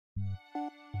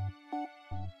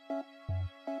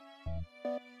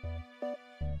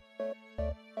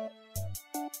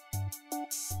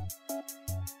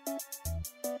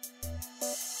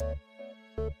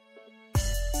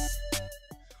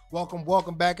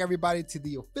Welcome back, everybody, to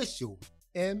the official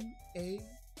MAP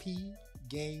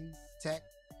Game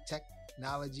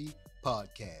Technology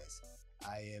Podcast.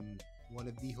 I am one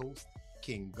of the hosts,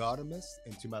 King Gardamus,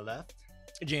 and to my left,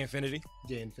 J Infinity,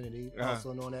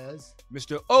 also known as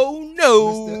Mr. Oh No,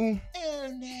 Mr.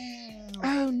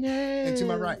 Oh No, and to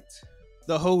my right,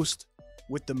 the host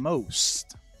with the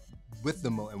most. With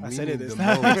the most, and I we said need it the this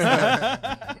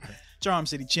most. Charm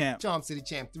City Champ. Charm City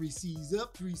Champ, 3 C's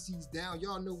up, 3 C's down.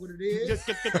 Y'all know what it is.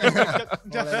 All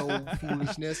that old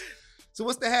foolishness. So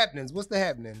what's the happenings?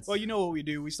 Well, you know what we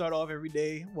do. We start off every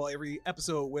day, every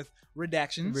episode with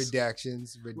redactions.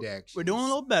 Redactions. We're doing a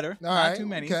little better. All not right, too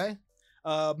many. Okay.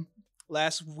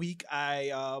 Last week,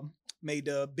 I made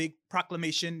a big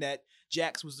proclamation that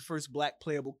Jax was the first black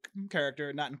playable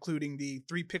character, not including the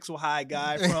 3 pixel high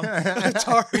guy from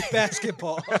Atari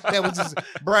Basketball. That was just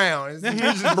brown. It's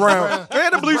just brown. He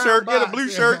had a blue shirt. He had a box. blue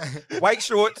shirt, white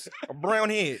shorts, a brown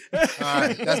head. All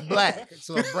right, that's black.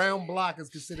 So a brown block is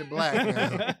considered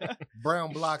black.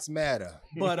 Brown blocks matter.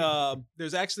 But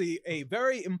there's actually a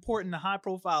very important,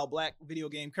 high-profile black video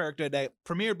game character that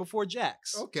premiered before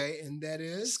Jax. Okay, and that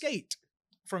is Skate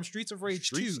from Streets of Rage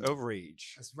 2. Streets of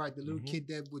Rage. That's right, the little kid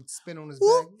that would spin on his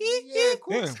Ooh, back. Yeah, of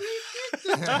course.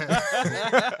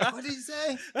 Yeah. What did he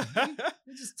say?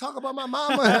 He just talk about my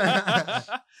mama.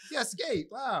 Yeah, Skate.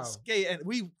 Wow. Skate, and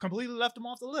we completely left him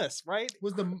off the list, right?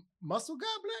 Was the muscle guy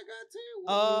black guy too?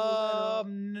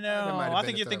 No. That might have I been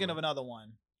think the you're third thinking one. of another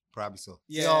one. Probably so.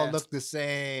 Yeah. They all look the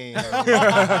same.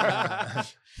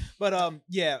 But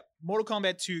yeah, Mortal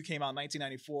Kombat 2 came out in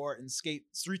 1994, and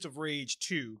Streets of Rage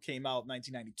 2 came out in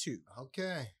 1992.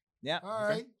 Okay. Yeah. All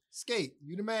right. Skate,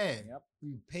 you the man. Yep.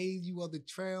 We paid you are the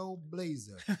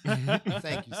trailblazer.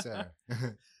 Thank you, sir.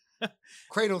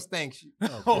 Kratos thanks you.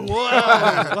 Oh, Oh,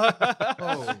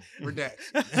 whoa.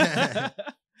 redact.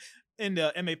 In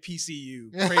the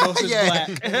MAPCU, Kratos is black.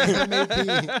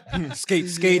 MAP.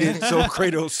 Skated so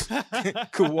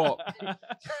Kratos could walk.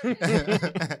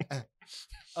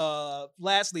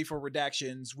 Lastly, for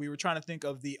redactions, we were trying to think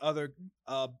of the other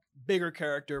bigger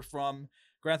character from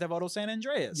Grand Theft Auto San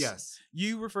Andreas. Yes.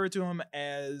 You referred to him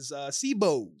as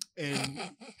Sibo. And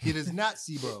it is not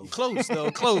Sibo. Close, though.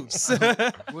 Close.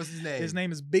 What's his name? His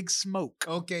name is Big Smoke.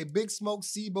 Okay, Big Smoke,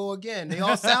 Sibo again. They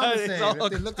all sound the It's same. all-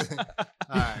 If they look the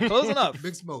all right. Close enough.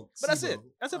 Big Smoke. But that's Sibo. it.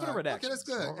 That's it for the All right. redactions. Okay, that's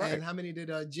good. All right. And how many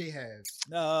did Jay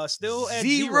have? Still at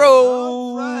 0.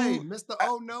 All right. Mr.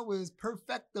 Oh No is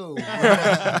perfecto.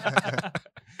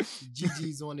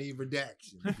 GG's on the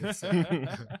redaction. Yes,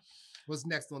 sir. What's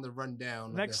next on the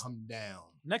rundown? Next- Of the humdown?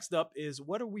 Next up is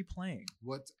what are we playing?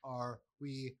 What are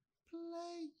we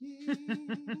playing?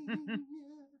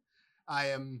 I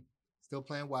am still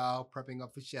playing WoW, prepping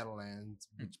up for Shadowlands,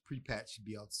 which pre-patch should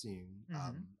be out soon.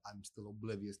 I'm still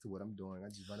oblivious to what I'm doing. I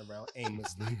just run around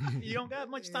aimlessly. You don't got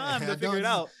much time Yeah, to I figure it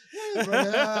don't-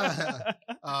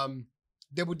 out.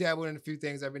 Dabble dabble in a few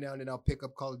things every now and then. I'll pick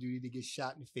up Call of Duty to get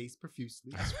shot in the face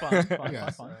profusely. It's fun.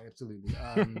 Yes, fun. absolutely.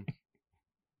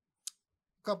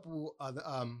 Couple other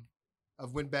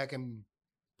I've went back and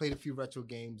played a few retro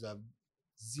games of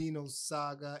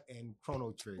Xenosaga and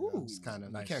Chrono Trigger. Ooh, It's kind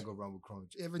of nice. You can't go wrong with Chrono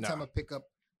Trigger. Every No. time I pick up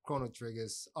Chrono Trigger,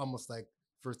 it's almost like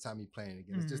first time you playing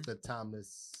again. It's just a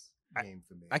timeless game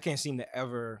for me. I can't seem to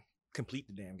ever complete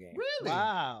the damn game. Really?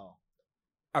 Wow.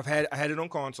 I had it on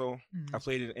console. Mhm. I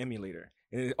played it in emulator,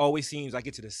 and it always seems I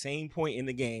get to the same point in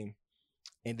the game,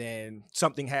 and then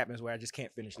something happens where I just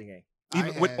can't finish the game.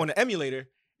 Even on the emulator,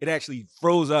 it actually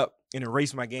froze up and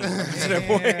erased my game to that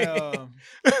point. Damn.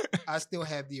 I still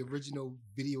have the original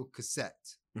video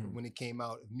cassette Mhm. when it came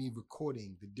out of me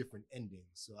recording the different endings.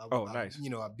 So I, Oh, nice.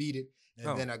 I beat it, and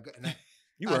Oh. then I got. And I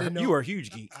You didn't know- were a huge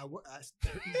geek. I was.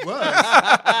 Did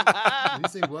you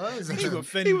say was? You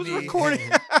offended He was me.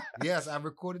 recording. Yes, I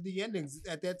recorded the endings.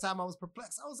 At that time, I was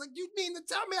perplexed. I was like, "You mean to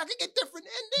tell me I could get different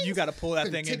endings?" You got to pull that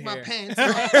Couldn't thing take in my here. pants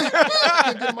off. I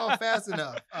couldn't get them off fast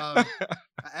enough. I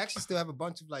actually still have a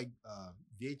bunch of like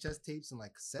VHS tapes and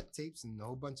like cassette tapes and a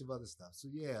whole bunch of other stuff. So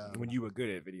yeah, When you were good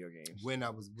at video games.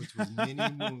 which was many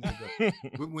moons ago,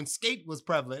 when skate was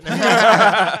prevalent,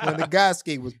 when the guy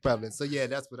skate was prevalent. So yeah,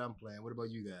 that's what I'm playing. What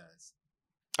about you guys?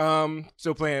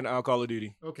 Still playing Call of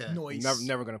Duty. Okay, Noise.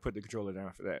 Never gonna put the controller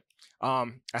down for that.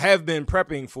 I have been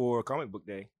prepping for Comic Book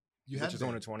Day, you which have is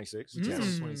on the 26th. which is on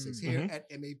Mm. 26 here Mhm. at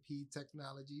MAP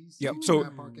Technologies. Yep.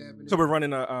 Grand Park Avenue. So we're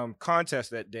running a contest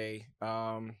that day.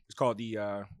 It's called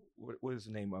the what is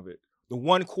the name of it? the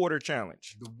 1 quarter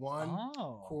challenge. The 1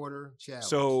 quarter challenge.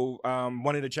 So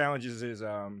one of the challenges is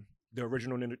the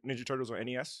original Ninja Turtles on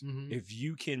NES. Mhm. If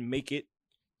you can make it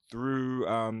through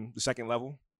the second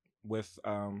level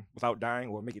without dying,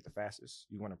 or make it the fastest,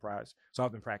 you win a prize. So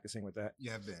I've been practicing with that. You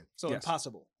have been. So Yes.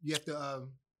 impossible. You have to.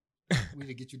 We need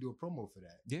to get you to do a promo for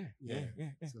that. Yeah.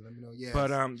 So let me know. Yeah.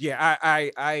 But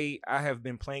I have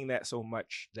been playing that so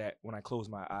much that when I close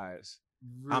my eyes,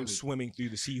 really. I'm swimming through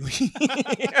the seaweed.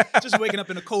 Just waking up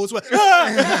in a cold sweat.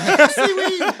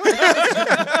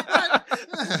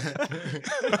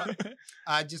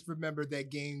 I just remember that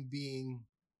game being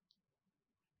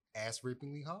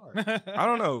ass-rapingly hard. I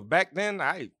don't know. Back then,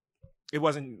 it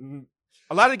wasn't.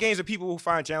 A lot of the games that people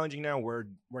find challenging now were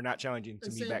not challenging to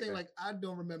The me same back thing, then. like I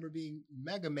don't remember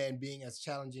Mega Man being as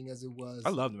challenging as it was. I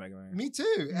love the Mega Man. Me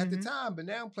too at the Mhm. time, but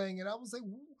now I'm playing it. I was like,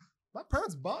 my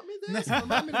parents bought me this.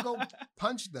 Remind me to go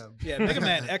punch them. Yeah, Mega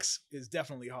Man X is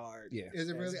definitely hard. Yeah. Is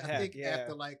it really? As I heck, think yeah.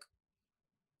 after like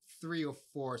 3 or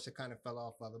 4, she kind of fell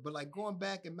off of it. But like going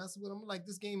back and messing with them, like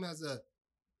this game has a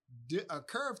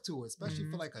curve to it, especially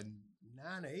for like a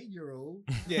 9 or 8-year-old.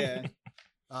 Yeah.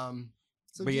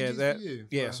 So But yeah, GG's that for you,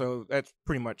 yeah. for- So that's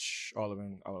pretty much all of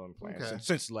them playing Okay.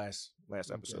 since the last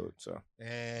episode. So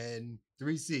and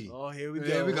 3C. Oh, here we go.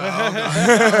 There we go.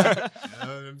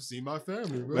 See my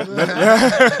family.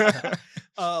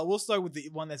 We'll start with the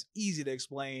one that's easy to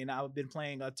explain. I've been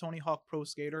playing Tony Hawk Pro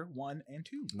Skater 1 and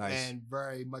 2. nice. And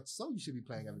very much so, you should be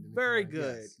playing everything. Very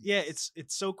good. Yeah, it's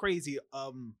so crazy.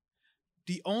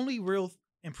 The only real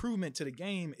improvement to the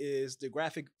game is the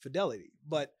graphic fidelity.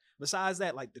 But besides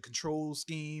that, like the control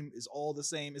scheme is all the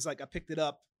same. It's like I picked it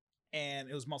up and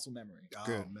it was muscle memory.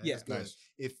 Good. Man, Yeah. that's good. Nice.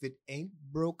 If it ain't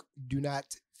broke, do not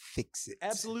fix it.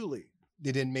 Absolutely.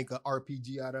 They didn't make an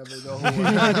RPG out of it.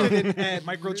 They didn't add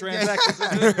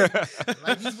microtransactions.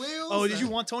 Like these wheels. Oh, did you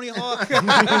want Tony Hawk?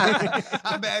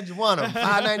 I bet you want them.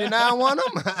 $5.99 want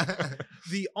them.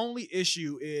 The only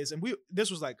issue is, and this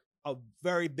was like a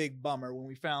very big bummer when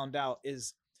we found out,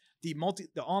 is the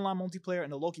online multiplayer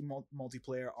and the Loki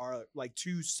multiplayer are like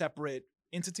 2 separate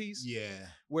entities. Yeah.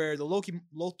 Where the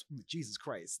Jesus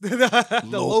Christ, the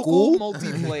local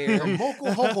multiplayer,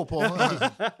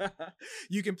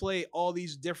 you can play all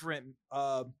these different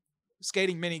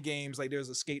skating mini games. Like there's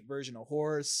a skate version of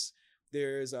Horse.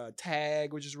 There's a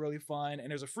tag, which is really fun,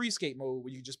 and there's a free skate mode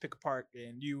where you can just pick a park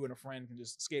and you and a friend can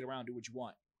just skate around, do what you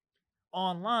want.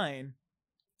 Online,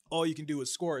 all you can do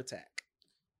is score attack.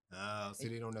 Oh, so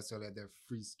they don't necessarily have their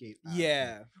free skate option,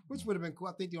 Yeah, which would have been cool.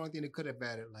 I think the only thing they could have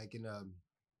added, like in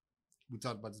we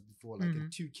talked about this before, like in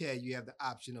 2K, you have the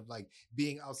option of like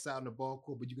being outside in the ball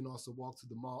court, but you can also walk to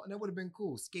the mall, and that would have been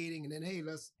cool. Skating, and then hey,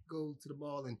 let's go to the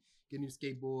mall and get a new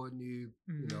skateboard, you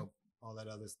know, all that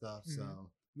other stuff. So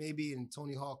maybe in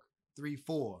Tony Hawk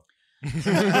 3-4.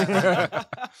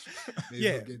 Yeah.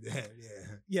 We'll get that.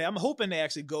 Yeah, I'm hoping they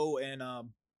actually go and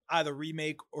either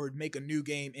remake or make a new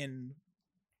game in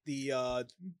the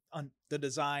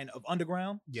design of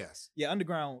Underground. Yes. Yeah,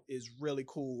 Underground is really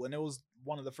cool, and it was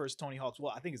one of the first Tony Hawks.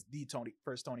 Well, I think it's the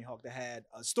first Tony Hawk that had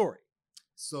a story.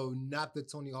 So not the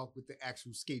Tony Hawk with the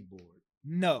actual skateboard.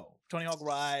 No, Tony Hawk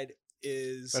Ride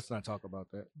is Let's not talk about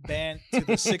that. banned to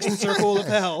the 6th circle of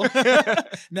hell,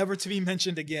 never to be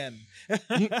mentioned again.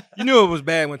 You knew it was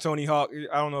bad when Tony Hawk.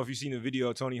 I don't know if you've seen the video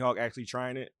of Tony Hawk actually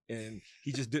trying it, and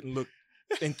he just didn't look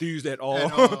enthused at all.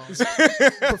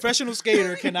 Professional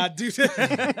skater cannot do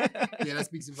that. Yeah, that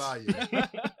speaks in volume.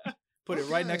 Put it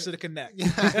right next to the Kinect.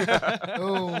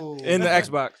 Oh, In the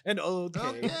Xbox. And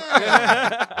okay.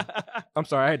 I'm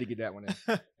sorry, I had to get that one in.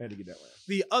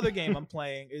 The other game I'm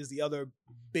playing is the other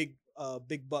big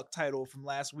buck title from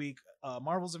last week,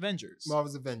 Marvel's Avengers.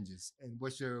 Marvel's Avengers. And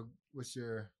what's your?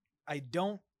 I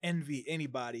don't envy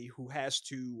anybody who has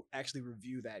to actually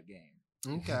review that game.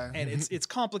 Okay. And it's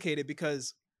complicated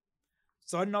because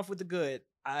starting off with the good,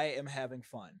 I am having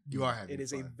fun. You are having It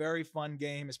is fun. a very fun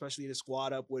game, especially to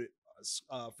squad up with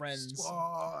friends.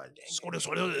 Squad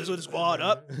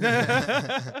up.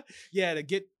 Yeah, to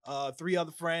get 3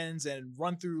 other friends and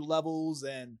run through levels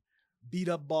and beat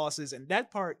up bosses, and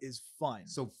that part is fun.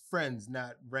 So friends,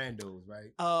 not randos,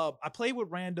 right? I played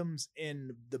with randoms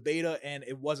in the beta, and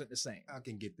it wasn't the same. I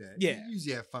can get that. Yeah. You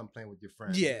usually have fun playing with your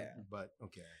friends. Yeah. But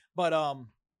okay. But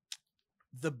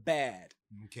the bad.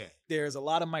 Okay. There's a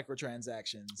lot of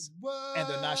microtransactions, What? and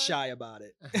they're not shy about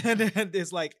it. And then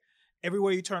it's like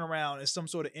everywhere you turn around is some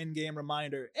sort of in-game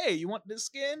reminder. Hey, you want this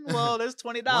skin? Well, there's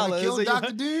 $20. Wanna kill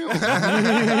Dr. Doom?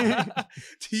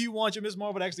 Do you want your Ms.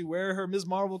 Marvel to actually wear her Ms.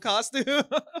 Marvel costume?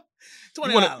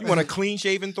 $20. You want a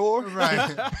clean-shaven Thor?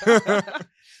 Right.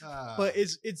 But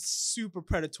it's super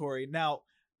predatory. Now,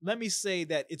 let me say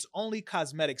that it's only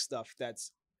cosmetic stuff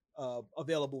that's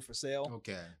available for sale.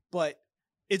 Okay. But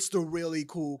it's the really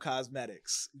cool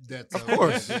cosmetics. That's Of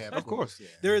course. Yeah, Of course. Yeah.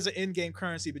 There is an in-game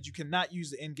currency, but you cannot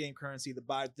use the in-game currency to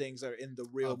buy things that are in the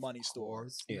real Of money store.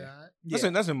 course Yeah.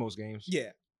 not. That's in most games.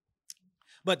 Yeah.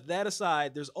 But that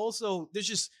aside, there's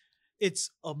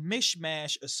it's a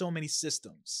mishmash of so many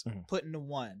systems put into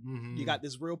one. Mhm. You got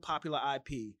this real popular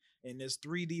IP in this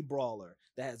 3D brawler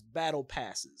that has battle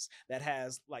passes, that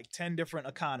has like 10 different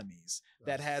economies,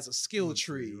 that has a skill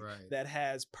tree, right. that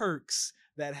has perks,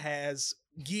 that has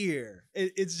gear.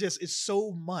 It's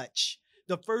so much.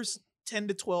 The first 10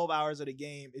 to 12 hours of the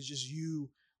game is just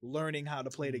you learning how to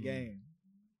play the game.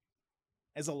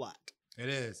 It's a lot. It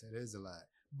is a lot.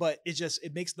 But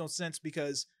it makes no sense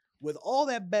because with all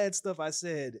that bad stuff I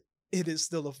said, it is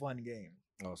still a fun game.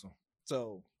 Awesome.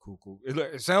 So Cool.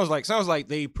 It sounds like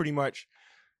they pretty much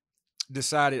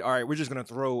decided, all right, we're just gonna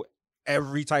throw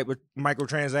every type of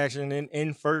microtransaction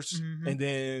in first, and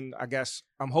then I guess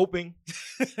I'm hoping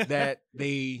that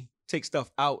they take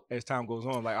stuff out as time goes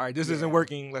on. Like, all right, this isn't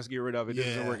working, let's get rid of it. This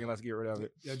isn't working, let's get rid of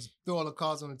it. Yeah, just throw all the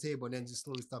cards on the table and then just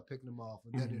slowly start picking them off.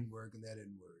 And that didn't work, and that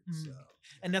didn't work. So,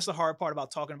 and that's the hard part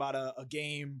about talking about a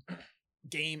game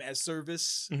as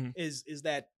service is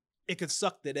that it could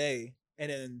suck today,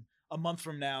 and then a month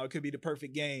from now it could be the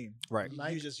perfect game. Right.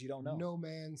 You don't know. No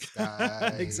Man's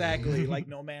Sky. Exactly. Like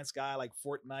No Man's Sky, like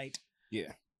Fortnite.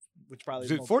 Yeah. Which probably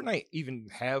did Fortnite even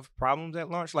have problems at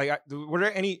launch? Like, were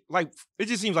there any? Like, it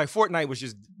just seems like Fortnite was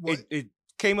just it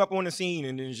came up on the scene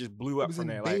and then it just blew up from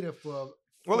there. Beta like, for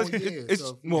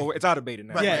it's out of beta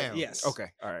now. Right yeah. now. Yes. Okay.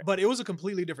 All right. But it was a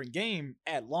completely different game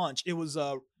at launch. It was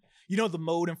you know the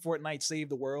mode in Fortnite Save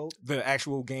the World? The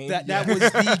actual game. That was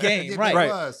the game, Yeah, right? It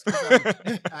was.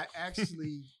 I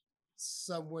actually,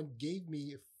 someone gave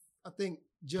me, I think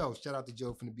Joe, shout out to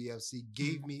Joe from the BFC,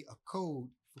 gave me a code,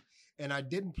 and I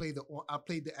didn't play I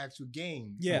played the actual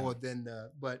game more than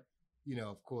but you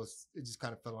know, of course, it just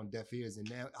kind of fell on deaf ears, and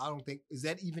now I don't think, is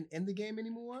that even in the game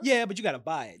anymore? Yeah, but you got to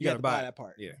buy it. You got to buy that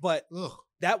part. Yeah. But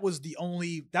that was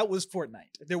Fortnite.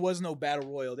 There was no Battle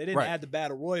Royale. They didn't add the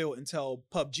Battle Royale until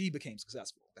PUBG became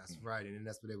successful. That's right. And then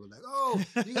that's where they were like, oh,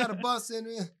 you got a bus in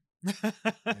there.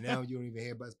 And now you don't even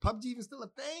hear about it. Is PUBG even still a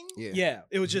thing? Yeah.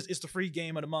 It was it's the free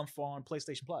game of the month on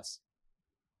PlayStation Plus.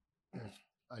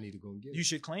 I need to go and get it. You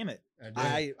should claim it.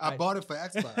 I bought it for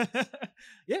Xbox.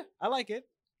 Yeah, I like it.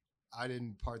 I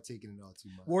didn't partake in it all too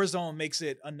much. Warzone makes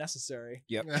it unnecessary.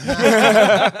 Yep.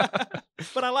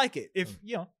 But I like it. If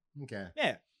Okay.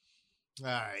 Yeah. All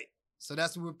right. So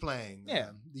that's what we're playing. Yeah.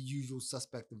 The usual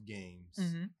suspect of games.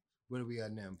 What do we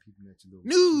got now? People at your little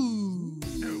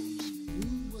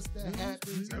News. What's that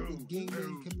happening in the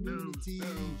gaming community?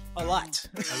 A lot.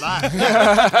 A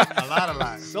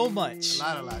lot. So much.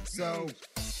 A lot. So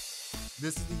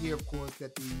this is the year, of course,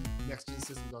 that the next gen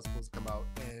systems are supposed to come out.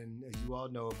 And as you all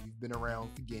know, if you've been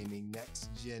around for gaming, next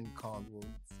gen consoles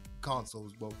in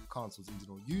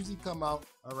general, usually come out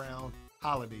around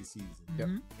holiday season. Yep.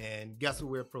 And guess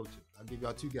what we're approaching? I'll give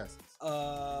y'all two guesses.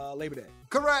 Labor Day.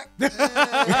 Correct. Hey!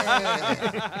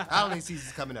 Holiday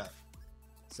season's coming up.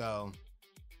 So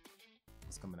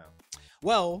what's coming out?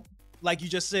 Well, like you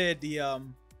just said,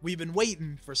 we've been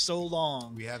waiting for so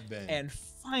long. We have been. And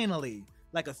finally,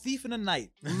 like a thief in the night,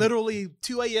 literally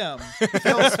 2 a.m.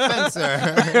 Phil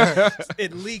Spencer.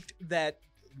 It leaked that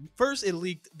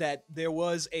there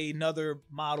was another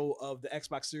model of the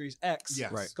Xbox Series X.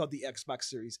 Yes. It's called the Xbox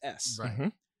Series S.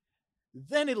 Right.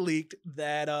 Then it leaked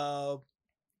that the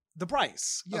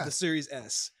price of the Series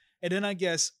S. And then I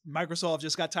guess Microsoft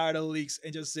just got tired of the leaks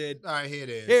and just said, all right, here it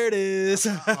is. Here it is.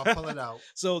 I'll pull it out.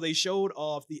 So they showed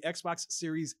off the Xbox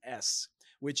Series S,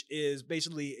 which is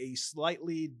basically a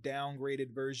slightly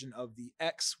downgraded version of the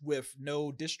X with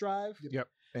no disk drive. Yep.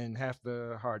 And half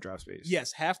the hard drive space.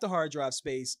 Yes, half the hard drive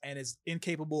space, and is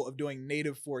incapable of doing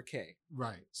native 4K.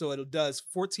 Right. So it does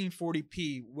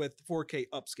 1440p with 4K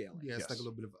upscaling. Yeah, it's like a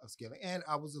little bit of upscaling. And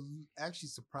I was actually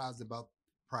surprised about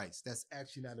price. That's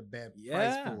actually not a bad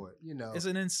price for it. You know, it's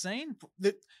an insane.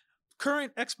 The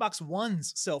current Xbox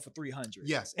Ones sell for $300.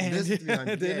 Yes, and this is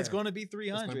 $300. Then it's going to be $300.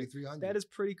 It's going to be $300. That is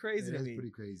pretty crazy to me.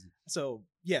 Pretty crazy. So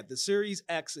yeah, the Series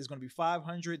X is going to be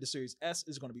 $500. The Series S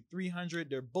is going to be $300.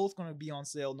 They're both going to be on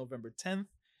sale November 10th,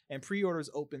 and pre-orders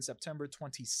open September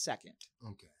 22nd.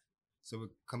 Okay, so we're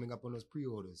coming up on those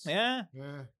pre-orders. Yeah.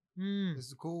 This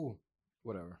is cool.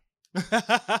 Whatever. You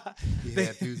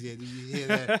hear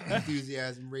that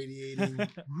enthusiasm radiating.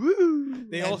 Woo!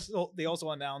 They also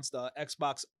announced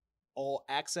Xbox All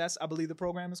Access, I believe the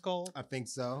program is called. I think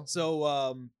so.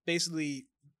 So basically,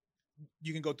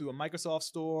 you can go through a Microsoft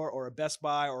store or a Best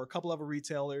Buy or a couple other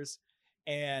retailers,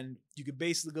 and you could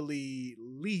basically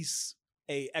lease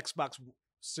a Xbox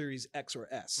Series X or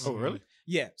S. Oh, really?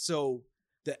 Yeah. So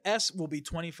the S will be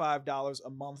 $25 a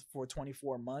month for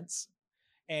 24 months,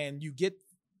 and you get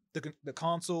the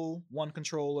console, one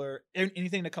controller,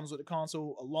 anything that comes with the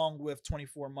console, along with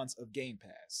 24 months of Game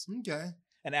Pass. Okay.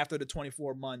 And after the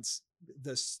 24 months,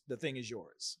 the thing is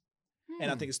yours. And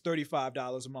I think it's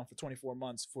 $35 a month for 24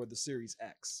 months for the Series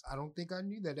X. I don't think I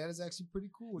knew that. That is actually pretty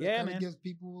cool. Yeah, That kind man. of gives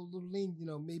people a little lean. You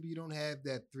know, maybe you don't have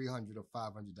that $300 or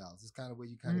 $500. It's kind of where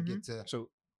you kind of get to. So you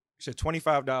said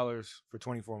 $25 for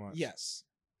 24 months. Yes.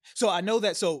 So I know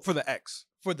that. So For the X.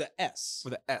 for the S, For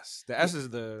the S. The S is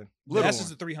the the little S one.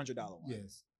 is the $300 one.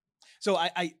 Yes. So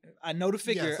I know the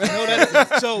figure. Yes. I know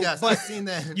that. So, Yes, but I've seen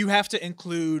that. you have to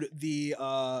include the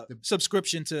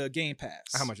subscription to Game Pass.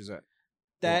 How much is that?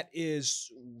 That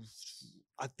is,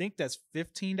 I think that's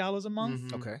 $15 a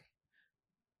month. Mhm. Okay.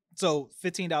 So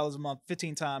 $15 a month,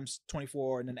 15 times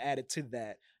 24, and then added to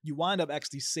that, you wind up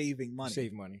actually saving money.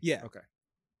 Save money. Yeah. Okay.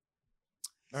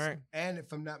 All right. And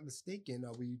if I'm not mistaken,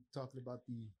 are we talking about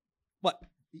the What?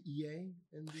 EA?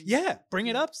 And the, Yeah, bring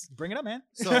it up. Bring it up, man.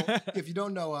 So if you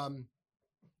don't know,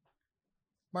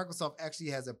 Microsoft actually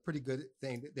has a pretty good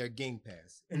thing. Their Game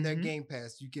Pass. In their Mhm. Game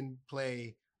Pass, you can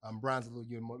play. Brian's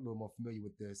you're a little more familiar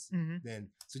with this. Mhm.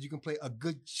 Then, so you can play a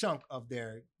good chunk of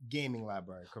their gaming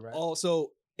library. Correct.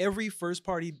 Also, every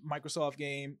first-party Microsoft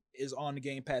game is on the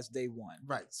Game Pass day one.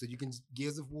 Right. So you can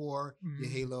Gears of War, your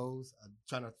Mhm. Halos. I'm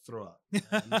trying to throw up.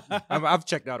 I've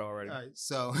checked out already. All right.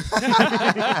 So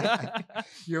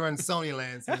you're in Sony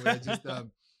land somewhere. Just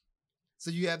so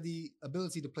you have the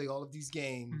ability to play all of these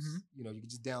games. Mhm. You know, you can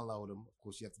just download them. Of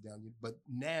course, you have to download. But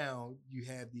now you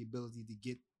have the ability to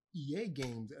get EA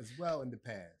games as well in the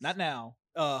past. Not now.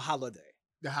 Holiday.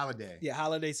 The holiday. Yeah,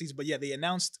 holiday season. But yeah, they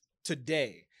announced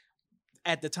today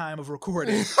at the time of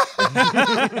recording.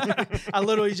 I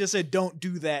literally just said, don't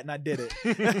do that, and I did it.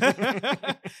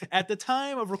 At the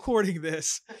time of recording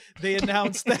this, they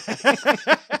announced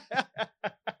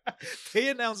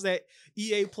that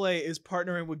EA Play is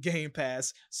partnering with Game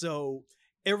Pass. So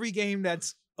every game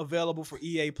that's available for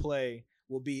EA Play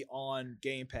will be on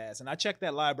Game Pass. And I checked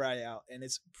that library out, and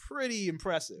it's pretty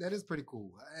impressive. That is pretty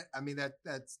cool. I mean,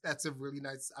 that's a really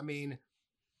nice. I mean,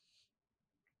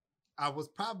 I was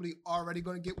probably already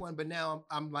going to get one, but now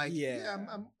I'm like,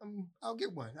 I'll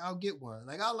get one. I'll get one.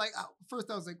 Like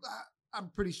first I was like, I'm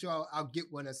pretty sure I'll get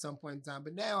one at some point in time,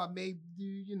 but now I may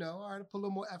do, all right, put a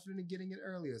little more effort into getting it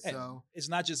earlier. And so it's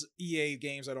not just EA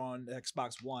games that are on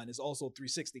Xbox One. It's also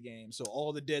 360 games. So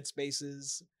all the Dead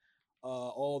Spaces,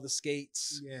 all the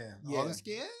Skates. all the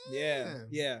scale.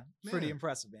 Yeah. Pretty Man.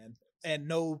 impressive, man. And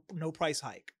no price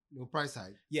hike. No price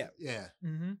hike. Yeah.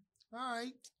 Mm-hmm. All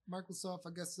right, Microsoft.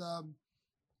 I guess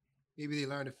maybe they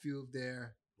learned a few of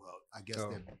their. Well, I guess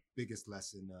their biggest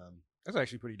lesson. That's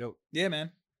actually pretty dope. Yeah,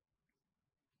 man.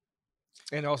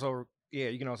 And also,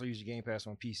 you can also use your Game Pass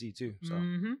on PC too. So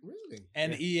Really,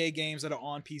 and the EA games that are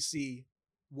on PC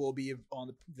will be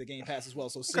on the Game Pass as well.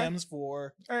 So Okay. Sims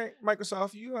 4. all right,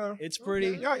 Microsoft, It's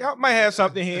pretty. Okay. y'all might have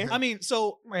something here. I mean,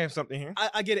 so might have something here.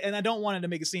 I get it, and I don't want it to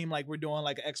make it seem like we're doing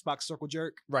like an Xbox circle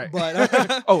jerk, Right.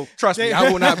 But oh, trust me,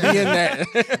 I will not be in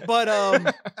that. but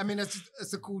I mean,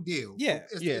 it's a cool deal. Yeah.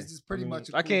 it's Yeah. just pretty much.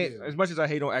 A I cool can't. deal. As much as I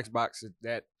hate on Xbox,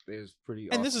 that is pretty.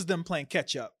 and awesome. this is them playing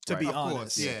catch up, to Right. be Of honest.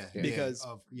 course, yeah, Because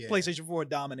yeah. PlayStation 4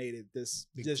 dominated this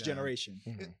Big time. generation.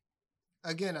 Mhm.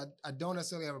 Again, I don't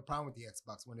necessarily have a problem with the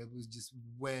Xbox One. It was just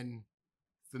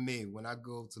for me, when I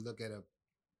go to look at a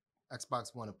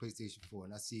Xbox One or PlayStation 4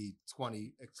 and I see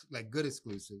 20 like good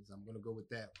exclusives, I'm gonna go with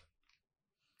that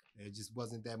one. It just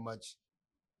wasn't that much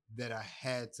that I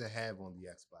had to have on the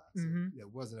Xbox. Mhm. It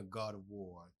wasn't a God of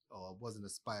War or it wasn't a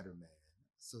Spider-Man.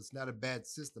 So it's not a bad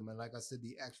system. And like I said,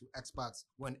 the actual Xbox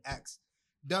One X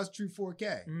does true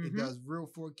 4K. It Mhm. does real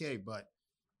 4K, but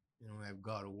you don't have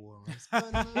God of War on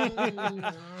Spider-Man.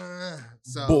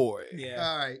 So boy. Yeah.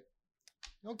 all right.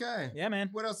 Okay. Yeah, man.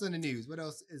 What else in the news? What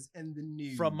else is in the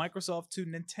news? From Microsoft to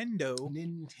Nintendo.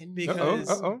 Nintendo. Because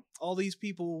Uh-oh. all these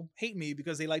people hate me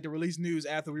because they like to release news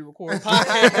after we record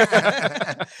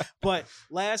podcasts. But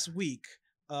last week,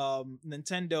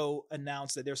 Nintendo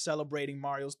announced that they're celebrating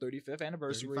Mario's 35th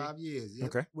anniversary 35 years.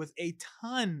 Yep. Okay. with a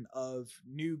ton of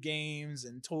new games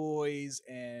and toys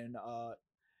and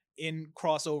in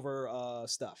crossover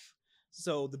stuff.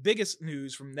 So the biggest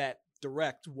news from that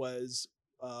direct was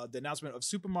the announcement of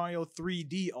Super Mario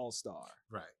 3D All-Star,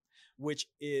 Right. which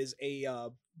is a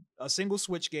single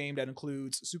Switch game that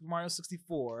includes Super Mario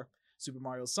 64, Super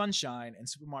Mario Sunshine, and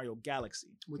Super Mario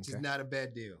Galaxy. Which Okay. is not a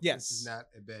bad deal. Yes. Which is not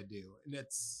a bad deal. And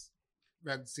that's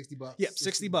around $60. Yep,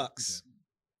 $60.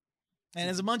 Okay. And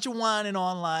there's a bunch of whining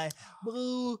online.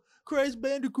 Boo, Crash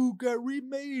Bandicoot got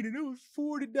remade and it was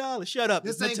 $40. Shut up.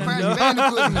 This it's ain't Nintendo.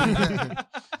 Crash Bandicoot.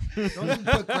 Don't even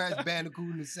put Crash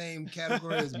Bandicoot in the same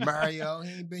category as Mario.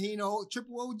 He ain't no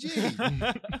triple OG.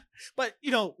 But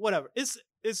whatever. It's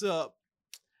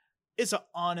an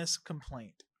honest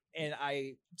complaint, and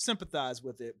I sympathize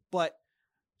with it. But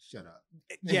shut up.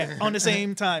 Yeah, on the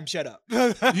same time, shut up.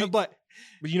 But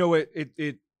you know what?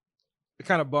 It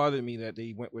kind of bothered me that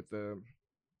they went with the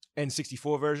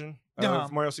N64 version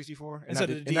of Mario 64 instead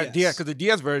of the DS. because the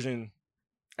DS version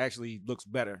actually looks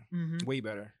better, way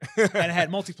better, and it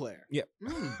had multiplayer. Yep.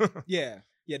 Yeah.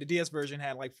 The DS version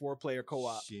had like 4-player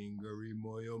co-op. Shingari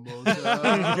Moyo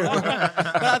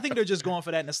But I think they're just going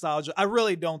for that nostalgia. I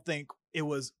really don't think it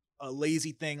was a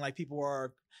lazy thing like people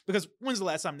are, because when's the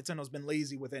last time Nintendo's been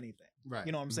lazy with anything? Right.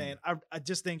 You know what I'm saying? I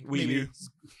just think Wii maybe.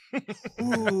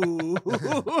 U.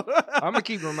 I'm gonna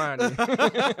keep reminding.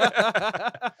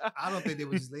 I don't think they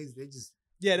were just lazy. They just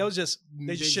they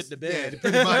just shit the bed. Yeah,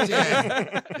 pretty much.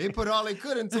 Yeah. They put all they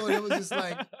could into it. It was just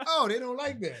like, oh, they don't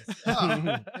like this. Oh,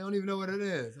 they don't even know what it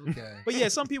is. Okay. But yeah,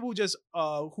 some people just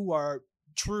who are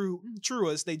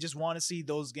truists, they just want to see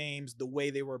those games the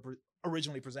way they were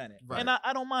originally presented, right. And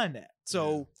I don't mind that.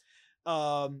 So,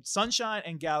 Sunshine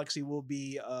and Galaxy will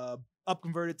be up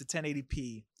converted to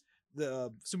 1080p.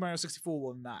 The Super Mario 64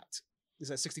 will not. It's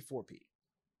at 64p,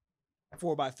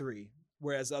 4:3.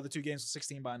 Whereas the other two games were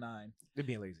 16:9. They're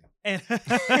being lazy. And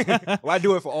well, I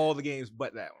do it for all the games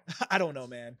but that one. I don't know,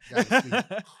 man.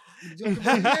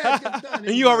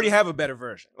 And you already have a better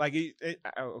version. Like,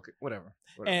 okay, whatever.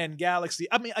 And Galaxy,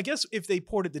 I mean, I guess if they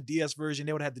ported the DS version,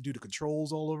 they would have to do the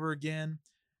controls all over again,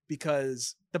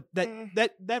 because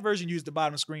that version used the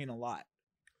bottom screen a lot.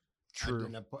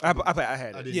 True. I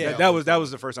had it. Yeah, that was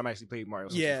the first time I actually played Mario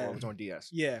 64. Yeah. It was on DS.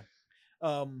 Yeah.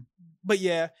 But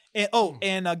yeah,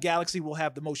 and Galaxy will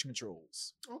have the motion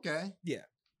controls. Okay. Yeah.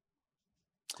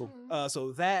 Cool.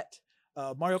 So that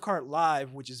Mario Kart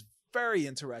Live, which is very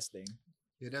interesting.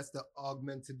 Yeah, that's the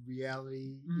augmented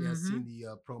reality. Yeah, I've seen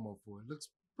the promo for it. Looks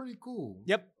pretty cool.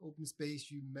 Yep. Open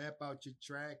space, you map out your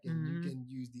track, and you can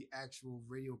use the actual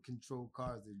radio controlled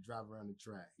cars that drive around the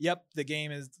track. Yep. The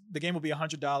game will be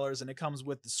 $100, and it comes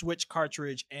with the Switch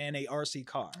cartridge and a RC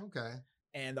car. Okay.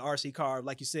 And the RC car,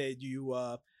 like you said, you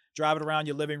drive it around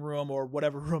your living room or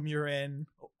whatever room you're in.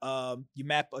 You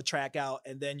map a track out,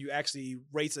 and then you actually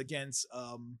race against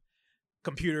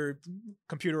computer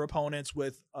opponents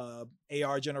with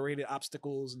AR generated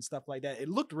obstacles and stuff like that. It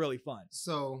looked really fun.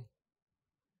 So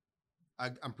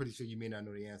I'm pretty sure you may not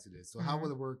know the answer to this. So how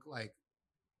will it work? Like,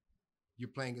 you're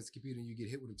playing against a computer and you get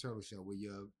hit with a turtle shell where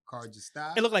your car just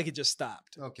stops? It looked like it just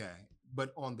stopped. Okay.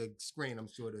 But on the screen, I'm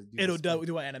sure it'll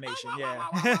do an animation.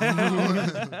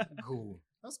 Yeah. Cool.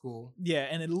 That's cool. Yeah,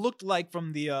 and it looked like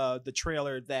from the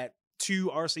trailer that 2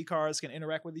 RC cars can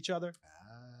interact with each other.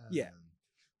 Yeah.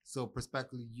 So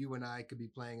prospectively, you and I could be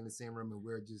playing in the same room, and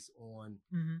we're just on.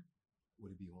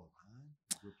 Would it be online?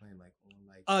 We're playing like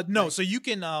on no. So you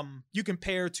can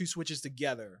pair 2 Switches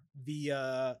together.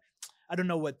 I don't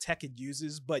know what tech it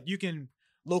uses, but you can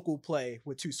local play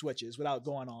with 2 Switches without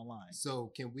going online.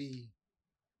 So can we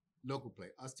local play?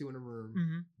 Us 2 in a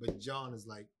room, but John is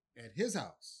like at his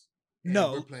house.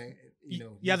 No, we're playing.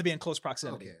 You have to be in close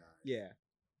proximity. Okay, all right. Yeah.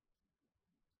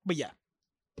 But yeah.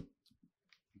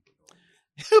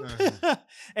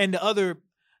 And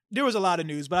there was a lot of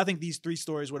news, but I think these 3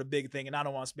 stories were the big thing, and I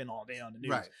don't want to spend all day on the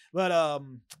news. Right. But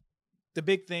the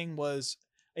big thing was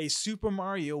a Super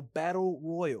Mario Battle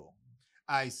Royal.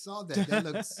 I saw that. That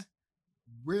looks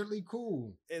weirdly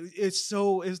cool. It's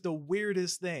the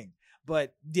weirdest thing.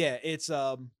 But yeah, it's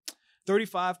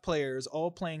 35 players all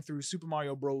playing through Super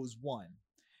Mario Bros. 1.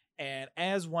 And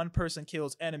as one person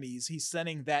kills enemies, he's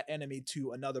sending that enemy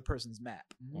to another person's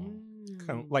map.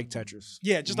 Kind of like Tetris.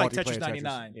 Yeah, just like Tetris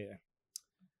 99. Yeah.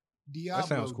 Diablo that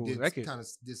sounds cool.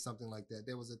 did something like that.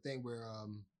 There was a thing where,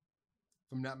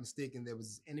 if I'm not mistaken, there was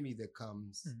this enemy that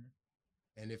comes,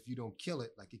 and if you don't kill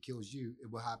it, like it kills you, it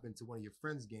will hop into one of your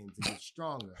friends' games and get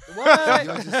stronger. What? So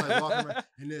you're just like walking around,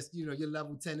 and this, you're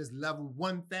level 10, is level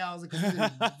 1,000. You're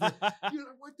like,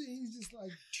 what the? He's just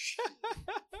like.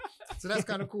 So that's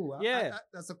kind of cool. Yeah.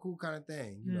 That's a cool kind of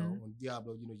thing. You know, on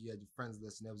Diablo, you had your friends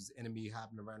list, and there was this enemy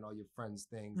hopping around all your friends'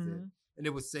 things. And it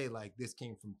would say, like, this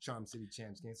came from Charm City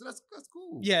Champs game. So that's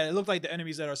cool. Yeah, it looked like the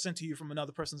enemies that are sent to you from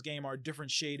another person's game are different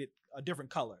shaded, a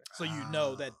different color. So you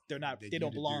know that they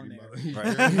don't belong there.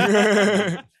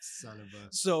 Right. Son of a.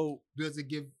 So does it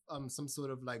give some sort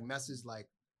of like message, like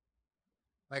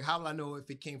Like, how will I know if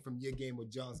it came from your game or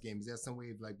John's game? Is there some way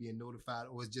of like being notified,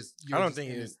 or is just? I don't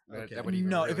think that would even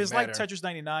No, really if it's matter. like Tetris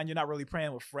 99, you're not really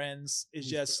playing with friends. It's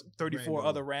just 34 random.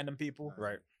 other random people.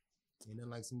 Right. Ain't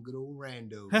nothing like some good old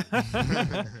rando.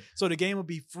 So the game will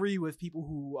be free with people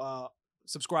who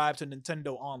subscribe to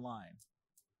Nintendo Online.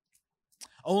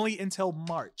 Only until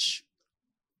March.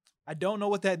 I don't know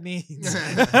what that means.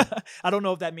 I don't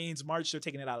know if that means March they're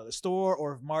taking it out of the store,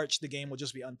 or if March the game will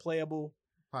just be unplayable.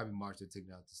 Probably March they're taking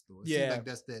it out the store. It Yeah. seems like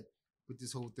that's that. With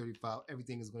this whole 35,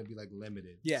 everything is going to be like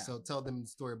limited. Yeah. So tell them the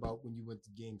story about when you went to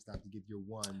GameStop to get your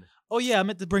one. Oh yeah, I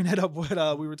meant to bring that up when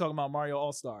we were talking about Mario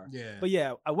All-Star. Yeah. But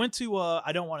yeah, I went to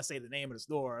I don't want to say the name of the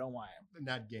store. I don't want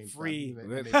Not GameStop. Free.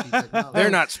 They're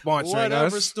not sponsoring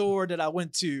whatever us. store that I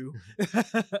went to.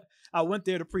 I went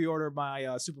there to pre-order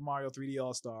my Super Mario 3D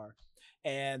All-Star.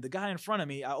 And the guy in front of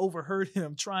me, I overheard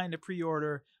him trying to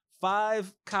pre-order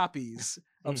 5 copies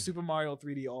of Super Mario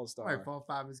 3D All-Star. Right, for all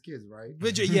 5 of his kids, right?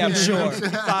 Yeah, I'm sure.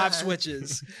 5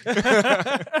 switches.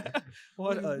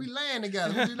 What a we land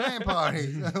together. We do land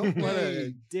parties. what a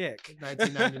Okay. dick.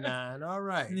 1999. All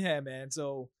right. Yeah, man.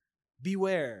 So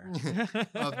beware.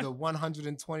 Of the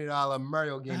 $120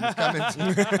 Mario game that's coming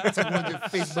to your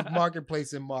Facebook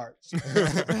Marketplace in March.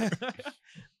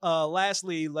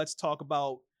 Lastly, let's talk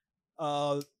about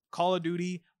Call of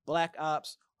Duty, Black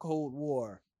Ops, Cold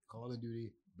War. Call of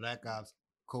Duty, Black Ops,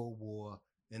 Cold War,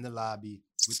 in the lobby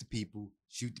with the people,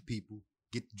 shoot the people,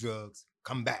 get the drugs,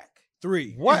 come back.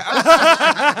 3. What?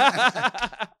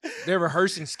 They're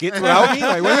rehearsing skits without me?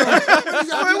 Like,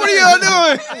 what are y'all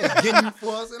doing? Getting you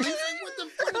for us. And he's like, what the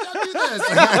fuck did y'all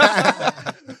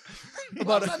do this?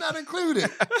 Why was I not included?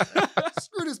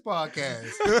 Screw this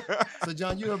podcast. So,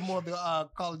 John, you're more of the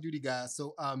Call of Duty guy.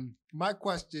 So, my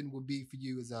question would be for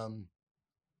you is,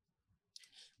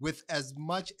 with as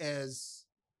much as,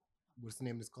 what's the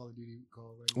name of this Call of Duty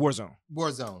called right now? Warzone.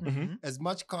 Warzone. Mm-hmm. As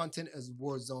much content as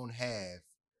Warzone have,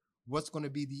 what's going to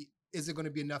be is it going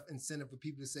to be enough incentive for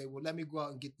people to say, well, let me go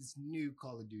out and get this new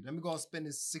Call of Duty. Let me go out and spend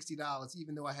this $60,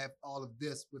 even though I have all of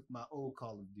this with my old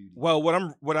Call of Duty. Well,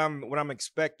 what I'm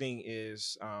expecting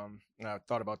is, and I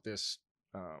thought about this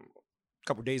a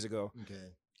couple days ago. Okay.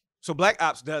 So Black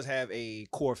Ops does have a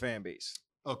core fan base,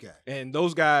 Okay. and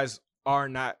those guys are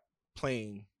not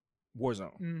playing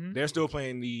Warzone. Mhm. They're still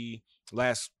playing the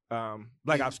last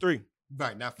Black Ops 3.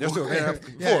 Right. Not They're 4. still there.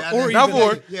 Yeah, Or not even 4.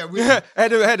 like- Yeah. We had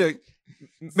to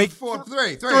make 4,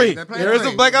 3. 3. They're playing There is a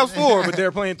 3. Black Ops 4, but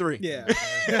they're playing 3.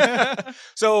 Yeah.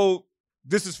 So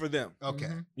this is for them, Okay.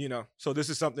 Mhm. you know. So this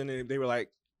is something that they were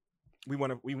like, we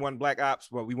want Black Ops,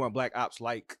 but we want Black Ops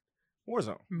like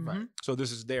Warzone. Right. Mhm. So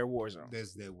this is their Warzone.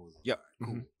 There's there was. Yep.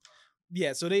 Cool. Mhm.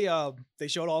 Yeah, so they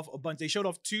showed off a bunch. They showed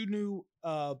off 2 new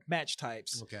match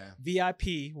types. Okay.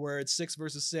 VIP, where it's 6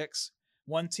 versus 6.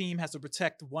 One team has to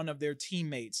protect one of their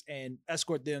teammates and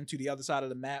escort them to the other side of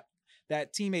the map.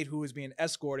 That teammate who is being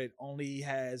escorted only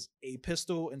has a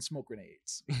pistol and smoke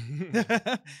grenades.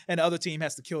 And the other team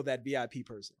has to kill that VIP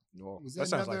person. Well, Was that that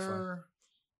sounds another? like fun.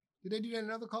 Did they do that in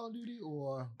another Call of Duty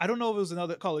or? I don't know if it was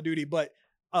another Call of Duty, but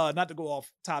not to go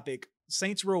off topic,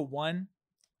 Saints Row 1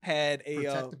 had a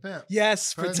Protect the Pimp.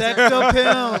 yes, Protect Protect the the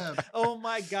Pimp. Pimp. Oh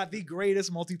my god, the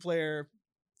greatest multiplayer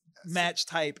match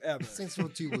type ever. Saints Row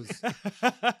 2 was.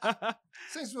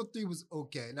 Saints Row 3 was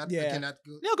okay. Not Yeah. again, not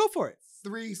good. No, go for it.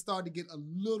 3 started to get a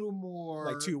little more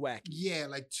Like too wacky. Yeah,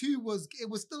 like 2 was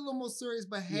still a little more serious,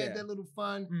 but had Yeah. that little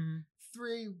fun. Mhm.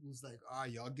 3 was like, all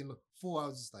right, y'all getting a little. 4, I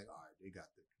was just like, all right, they got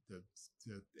the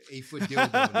 8-foot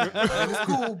dildo. Now. It was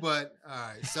cool, but all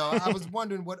right. So I was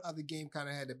wondering what other game kind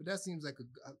of had that, but that seems like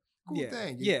a cool Yeah,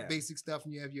 thing. You yeah. get basic stuff,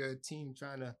 and you have your team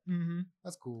trying to. Mhm.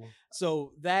 That's cool.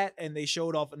 So that, and they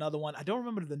showed off another one. I don't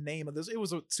remember the name of this. It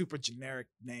was a super generic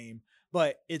name,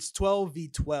 but it's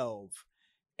 12v12.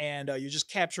 And you're just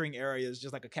capturing areas,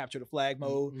 just like a capture the flag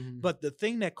mode. Mhm. But the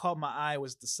thing that caught my eye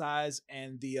was the size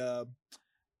and the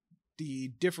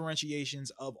differentiations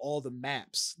of all the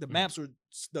maps. The maps were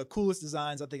the coolest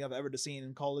designs I think I've ever seen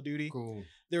in Call of Duty. Cool.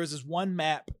 There was this one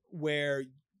map where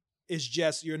it's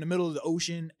just you're in the middle of the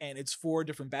ocean and it's 4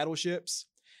 different battleships,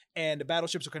 and the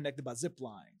battleships are connected by zip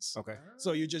lines. Okay.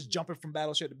 So you're just jumping from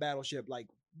battleship to battleship, like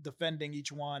defending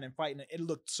each one and fighting it. It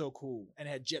looked so cool, and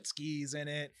it had jet skis in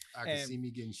it. I can And- see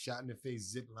me getting shot in the face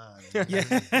zip line.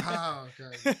 Yeah. Wow,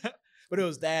 okay. But it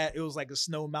was that. It was like a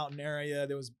snow mountain area.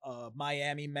 There was a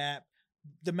Miami map.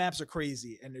 The maps are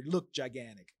crazy and they look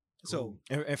gigantic. So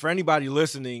And for anybody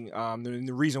listening,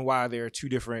 the reason why there are 2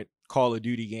 different Call of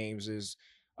Duty games is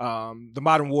The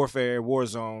Modern Warfare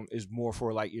Warzone is more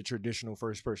for like your traditional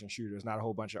first-person shooters, not a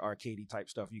whole bunch of arcadey type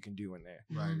stuff you can do in there.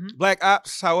 Right. Black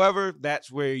Ops, however,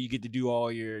 that's where you get to do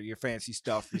all your fancy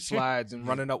stuff, your slides and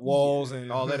running up walls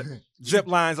and all that, zip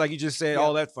lines, like you just said,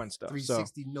 all that fun stuff.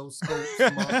 360 no scopes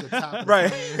from off the top. Right.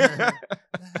 The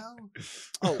hell?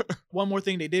 Oh, one more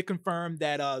thing. They did confirm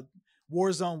that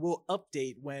Warzone will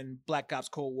update when Black Ops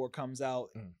Cold War comes out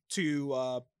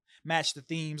to match the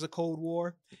themes of Cold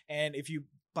War. And if you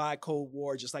buy Cold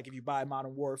War, just like if you buy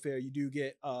Modern Warfare, you do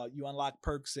get you unlock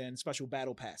perks and special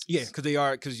battle passes. Yeah,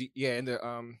 because in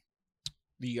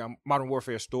the Modern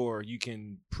Warfare store, you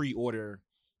can pre-order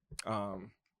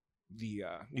the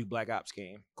new Black Ops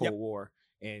game, Cold War,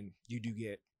 and you do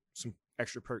get some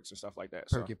extra perks and stuff like that.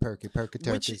 Perky,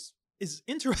 which is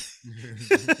interesting.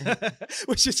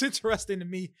 Which is interesting to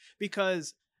me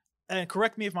because, and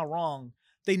correct me if I'm wrong,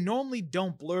 they normally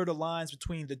don't blur the lines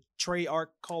between the Treyarch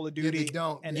Call of Duty. Yeah, they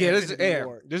don't. And this is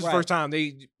War. the first time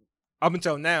up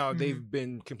until now they've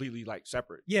been completely like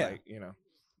separate. Yeah, like, you know.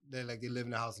 They live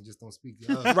in the house and just don't speak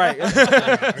to us.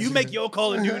 Right. You make your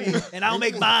Call of Duty and I'll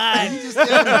make mine. You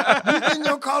getting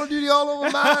your Call of Duty all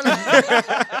over mine.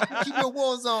 Keep your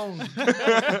Warzone.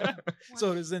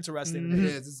 So it's interesting. It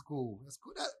is. It's cool. That's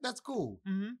cool. That's cool.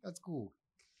 Mm-hmm. That's cool.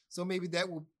 So maybe that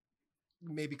will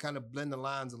kind of blend the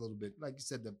lines a little bit. Like you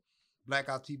said, the Black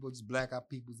Ops people, just Black Ops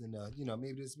peoples, and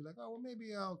maybe just be like, oh, well,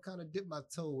 maybe I'll kind of dip my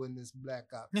toe in this Black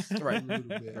Ops Right. a little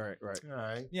bit. Right. All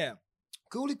right. Yeah.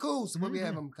 Cool. So what we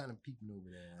have, I'm kind of peeping over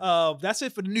there. That's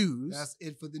it for the news. That's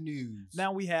it for the news.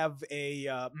 Now we have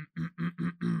a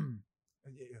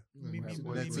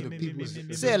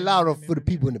say it louder for the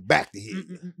people in the back to hear.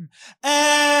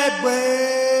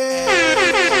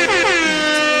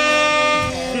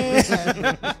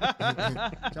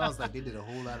 Charles like they did a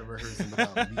whole lot of rehearsing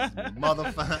without music.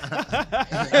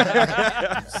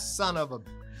 Motherfucker. Son of a.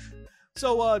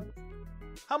 So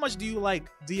how much do you like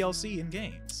DLC in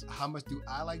games? How much do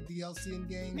I like DLC in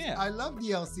games? Yeah. I love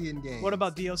DLC in games. What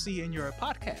about DLC in your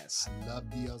podcast? I love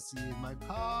DLC in my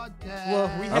podcast. Well,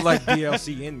 I like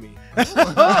DLC in me. That's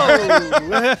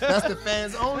the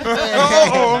fans only thing.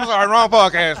 I'm sorry. Wrong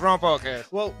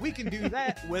podcast. Well, we can do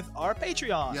that with our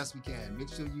Patreon. Yes, we can. Make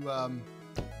sure you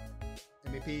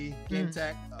MAP, Game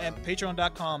Tech, and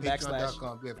patreon.com / We have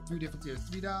 3 different tiers: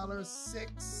 $3,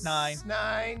 $6, $9,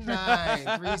 $9,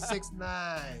 $3, $6,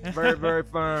 $9. Very, very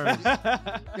firm.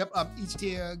 Yep. Each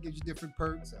tier gives you different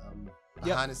perks.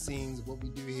 Behind the scenes, what we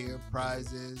do here,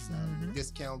 prizes,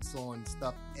 discounts on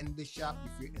stuff in the shop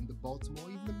if you're in the Baltimore,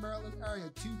 even the Maryland area,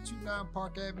 229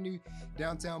 Park Avenue,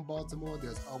 downtown Baltimore.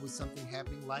 There's always something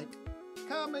happening like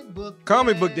Comic Book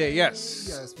Day. Yes.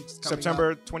 Yes, which is coming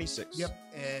September up. 26th. Yep,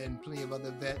 and plenty of other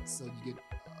events, so you get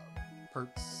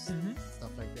perks,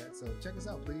 stuff like that. So check us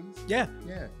out, please. Yeah.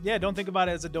 Yeah. Don't think about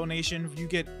it as a donation. You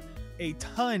get a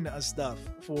ton of stuff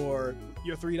for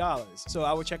your $3. So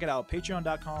I would check it out.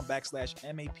 Patreon.com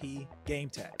 / MAP Game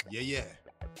Tech. Yeah.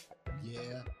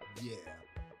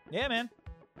 Yeah, man.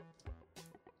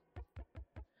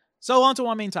 So on to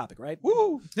our main topic, right?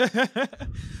 Woo!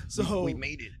 So we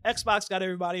made it. Xbox got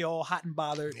everybody all hot and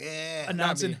bothered. Yeah.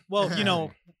 Announcing, well, you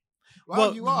know.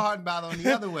 Well, you are hot and bothered on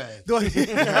the other way.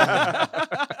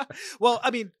 Well, I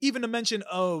mean, even the mention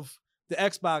of the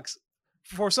Xbox,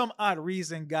 for some odd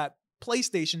reason, got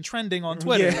PlayStation trending on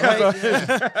Twitter,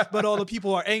 right? But all the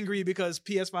people are angry because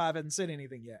PS5 hasn't said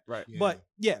anything yet. Right. Yeah. But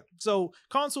yeah, so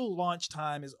console launch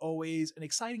time is always an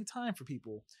exciting time for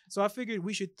people. So I figured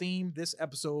we should theme this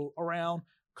episode around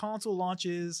console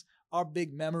launches, our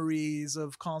big memories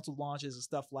of console launches and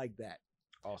stuff like that.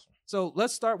 Awesome. So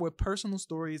let's start with personal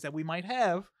stories that we might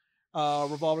have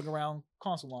revolving around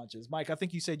console launches. Mike, I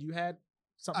think you said you had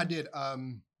something. I did.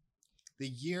 The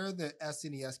year the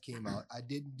SNES came out, I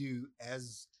didn't do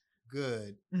as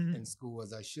good in school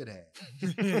as I should have.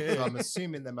 So I'm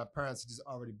assuming that my parents just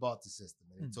already bought the system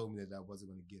and they told me that I wasn't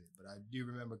going to get it. But I do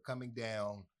remember coming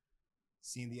down,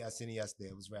 seeing the SNES there.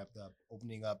 It was wrapped up,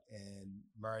 opening up, and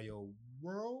Mario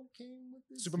World came with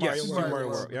it. Super Mario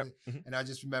World. Yep. And I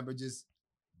just remember just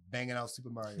banging out Super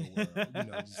Mario World. It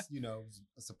was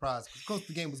a surprise. Of course,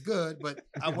 the game was good, but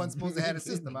I wasn't supposed to have a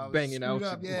system. I was Banging out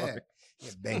up, Super Mario.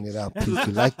 Yeah, bang it out, please.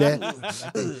 You like that?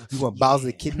 You want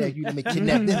Bowser to kidnap you? Let me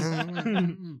kidnap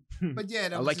them. But yeah,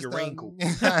 that I was like just, your raincoat.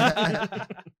 That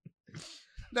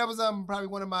was probably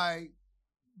one of my.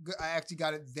 I actually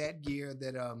got it that year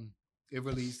that it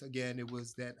released. Again, it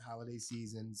was that holiday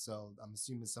season, so I'm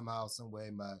assuming somehow, some way,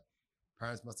 my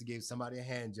parents must have gave somebody a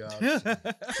hand job.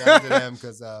 Shout out to them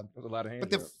because There was a lot of hands.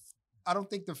 but I don't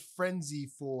think the frenzy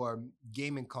for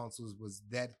gaming consoles was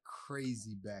that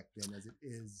crazy back then as it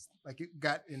is. Like it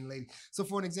got in late. So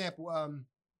for an example,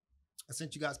 I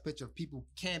sent you guys a picture of people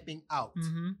camping out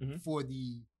for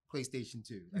the PlayStation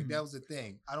 2. Like that was the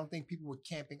thing. I don't think people were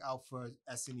camping out for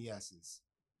SNESs.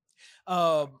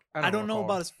 I don't know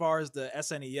about as far as the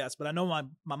SNES, but I know my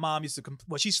mom used to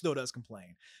well, she still does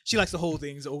complain. She likes to hold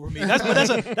things over me.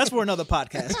 That's for another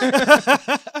podcast.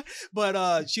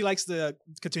 But she likes to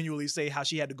continually say how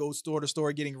she had to go store to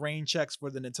store getting rain checks for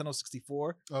the Nintendo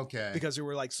 64. Okay. Because they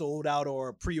were like sold out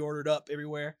or pre-ordered up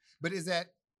everywhere. But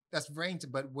that's rain?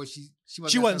 But was she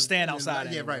wasn't standing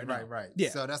outside. Yeah, right. Yeah.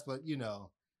 So that's what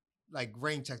like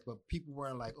rain checks. But people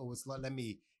weren't like, oh, it's let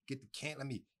me get the let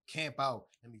me camp out.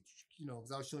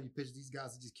 Because I was showing you pictures. These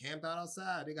guys are just camped out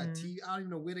outside. They got TV. I don't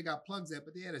even know where they got plugs at,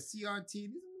 but they had a CRT.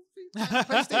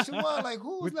 PlayStation 1. Like,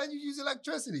 who was letting you use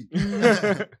electricity?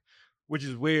 Which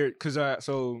is weird because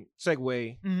so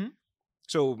segue.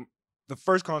 So the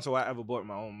first console I ever bought with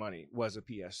my own money was a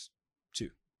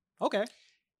PS2. Okay.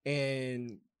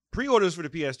 And pre-orders for the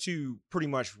PS2 pretty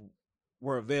much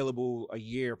were available a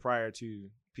year prior to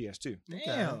PS2.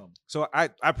 Damn. So I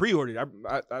pre-ordered.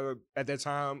 I at that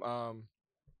time,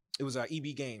 it was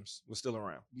EB Games was still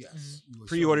around. Yes.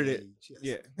 Pre-ordered it.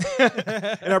 Yes.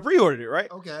 Yeah. And I pre-ordered it,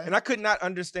 right? Okay. And I could not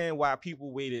understand why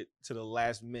people waited to the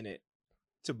last minute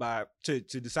to buy to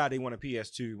decide they want a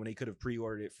PS2 when they could have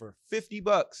pre-ordered it for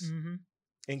 $50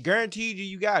 and guaranteed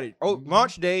you got it. Oh,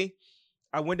 launch day,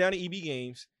 I went down to EB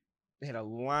Games. They had a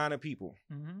line of people.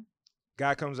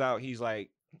 Guy comes out. He's like,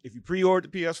 if you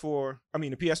pre-ordered the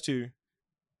PS2,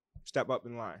 step up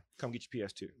in line. Come get your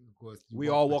PS2. Of course, we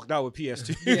all walked out with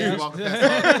PS2. Yeah.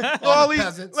 All these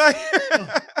peasants.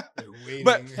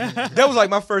 But that was like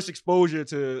my first exposure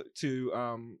to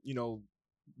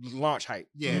launch hype.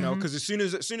 Yeah. Because as soon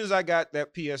as I got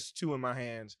that PS2 in my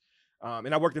hands,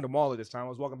 and I worked in the mall at this time, I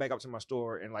was walking back up to my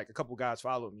store, and like a couple guys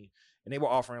followed me, and they were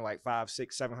offering like $500,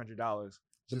 $600, $700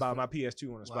 to buy my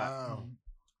PS2 on the spot. Wow.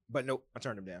 But nope, I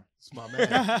turned them down. Smart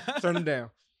man. Turned them down.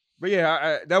 But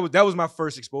yeah, that was my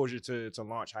first exposure to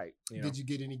launch hype. Did you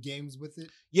get any games with it?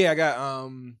 Yeah, I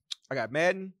got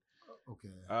Madden.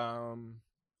 Okay. What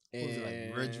was it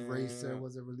like Ridge Racer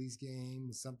was a release game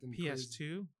or something? PS2.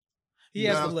 Crazy? He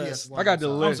has the list. I got the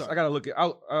list. I gotta look it.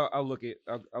 I'll look it.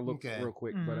 I'll look real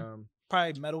quick. But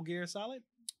probably Metal Gear Solid.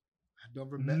 I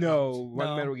don't remember. No,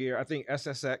 Metal Gear. I think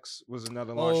SSX was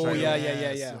another launch. Oh title.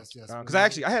 yeah.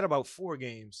 Because I had about 4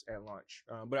 games at launch.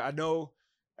 But I know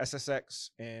SSX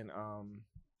and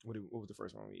what was the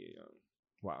first one we?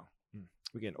 Wow,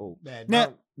 we're getting old.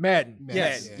 Madden.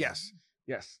 Yes.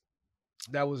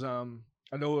 That was I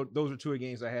know those were 2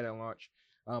 games I had at launch.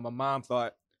 My mom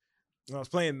thought when I was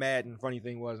playing Madden, funny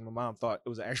thing was my mom thought it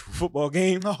was an actual football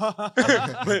game.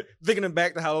 But thinking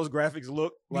back to how those graphics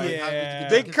look, like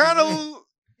they kind of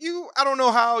I don't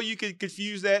know how you could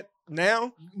confuse that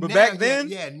now, but now, back then,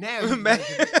 now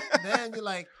you're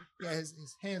like, his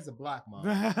hands are blocked, mom.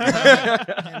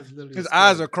 His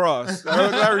eyes are crossed.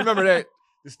 I remember that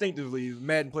distinctively.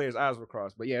 Madden players' eyes were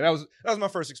crossed. But yeah, that was my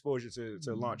first exposure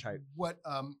to launch hype. What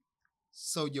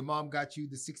so your mom got you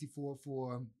the 64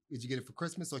 for? Did you get it for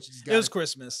Christmas, or she just got it? Was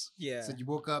Christmas. Yeah. So you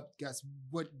woke up. Guess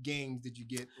what games did you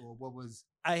get, or what was?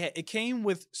 It came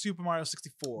with Super Mario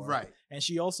 64. Right. And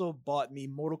she also bought me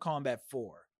Mortal Kombat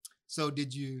 4. So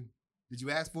did you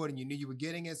ask for it and you knew you were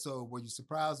getting it? So were you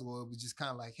surprised, or it was just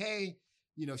kind of like, hey,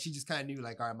 she just kind of knew,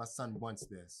 like, all right, my son wants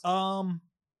this. I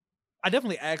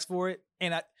definitely asked for it,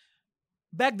 and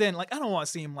back then, like, I don't want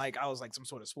to seem like I was like some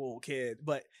sort of spoiled kid,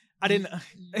 but I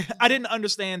didn't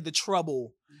understand the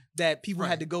trouble that people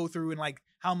had to go through and like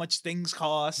how much things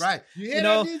cost. Right. You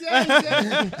know?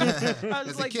 I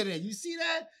was like, a kid, you see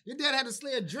that? Your dad had to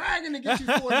slay a dragon to get you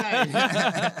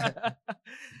Fortnite.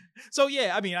 So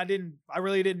yeah, I mean, I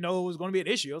really didn't know it was going to be an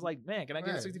issue. I was like, man, can I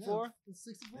get a 64? Yeah,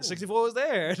 64. 64 was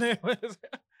there.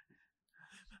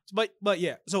 But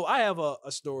yeah, so I have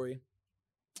a story,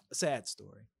 a sad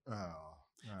story. Oh.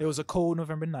 It was a cold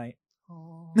November night.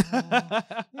 Oh,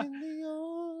 in the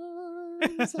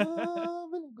arms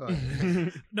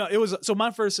of No, it was so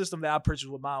my first system that I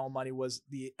purchased with my own money was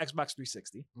the Xbox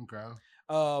 360. Okay.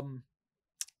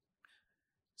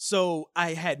 So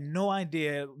I had no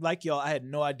idea, like y'all, I had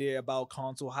no idea about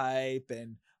console hype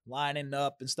and lining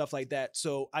up and stuff like that.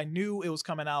 So I knew it was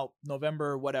coming out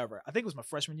November, whatever. I think it was my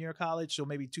freshman year of college, so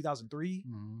maybe 2003.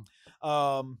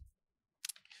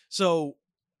 So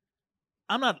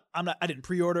I didn't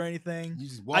pre-order anything.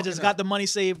 I just got the money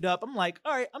saved up. I'm like,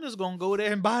 all right, I'm just going to go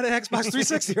there and buy the Xbox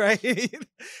 360, right?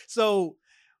 So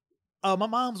my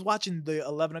mom's watching the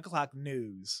 11 o'clock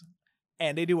news,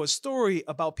 and they do a story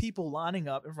about people lining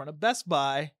up in front of Best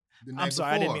Buy I'm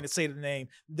sorry, I didn't mean to say the name.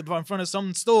 In front of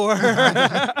some store.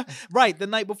 Right, the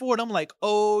night before. And I'm like,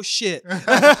 oh, shit.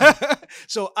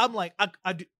 So I'm like,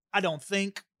 I don't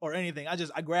think or anything.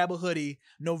 I grab a hoodie.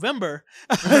 November.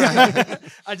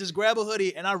 I just grab a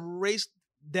hoodie and I race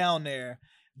down there,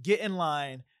 get in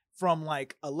line from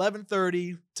like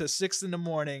 11:30 to 6 in the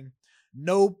morning.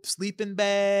 No sleeping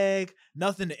bag,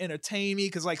 nothing to entertain me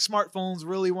because like smartphones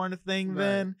really weren't a thing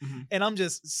then. Mm-hmm. And I'm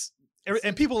just,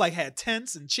 and people like had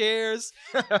tents and chairs,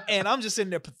 and I'm just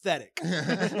sitting there pathetic,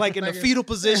 like in the fetal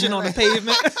position on the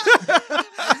pavement.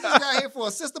 He's out here for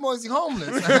a system, or is he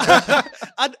homeless?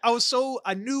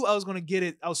 I knew I was going to get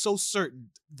it. I was so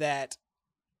certain that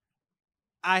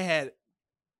I had,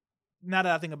 now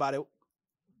that I think about it,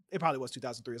 it probably was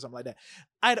 2003 or something like that.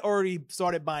 I'd already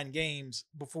started buying games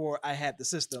before I had the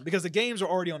system because the games are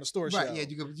already on the store shelf. Right, yeah,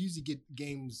 you could usually get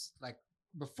games like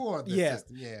before the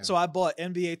system. Yeah. So I bought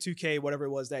NBA 2K, whatever it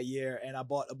was that year, and I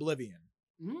bought Oblivion.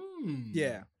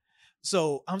 Yeah.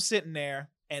 So I'm sitting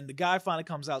there, and the guy finally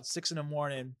comes out 6 in the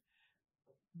morning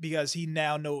because he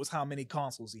now knows how many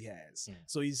consoles he has.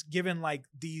 So he's giving like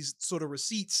these sort of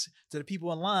receipts to the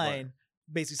people in line,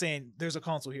 basically saying, there's a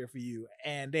console here for you.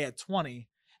 And they had 20.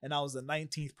 And I was the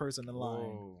 19th person in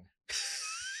line.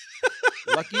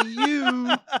 Lucky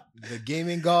you. The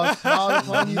gaming god smiled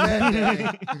upon you that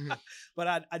day. But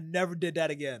I never did that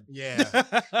again. Yeah.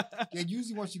 Yeah.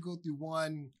 Usually once you go through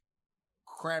one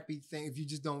crappy thing, if you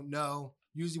just don't know,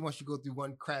 usually once you go through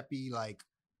one crappy like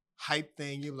hype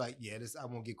thing, you're like, yeah, I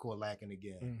won't get caught lacking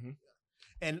again. Mm-hmm.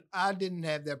 And I didn't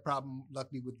have that problem,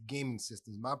 luckily, with gaming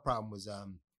systems. My problem was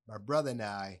my brother and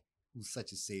I, who's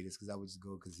such a sadist, because I would just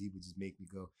go because he would just make me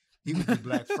go. He would do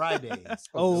Black Fridays.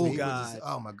 Oh, so God.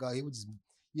 Oh, my God. He would just,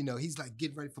 he's like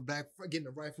getting ready for Black Friday, getting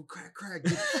a rifle, crack,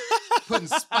 putting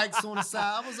spikes on the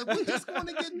side. I was like, we're just going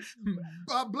to get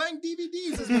blank DVDs. He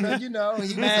was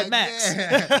Mad like, Max.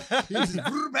 Yeah. He was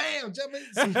just, bam, jumping,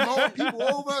 some more people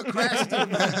over,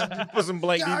 crashing. Put some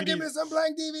blank DVDs. Give me some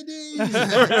blank DVDs.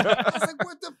 I was like,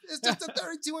 it's just a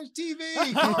 32-inch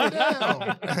TV. Calm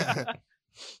down.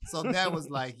 So that was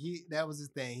like, that was his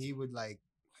thing. He would like,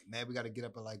 man, we got to get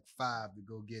up at like 5 to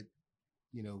go get,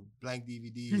 blank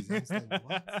DVDs. I was like,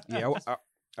 what? Yeah,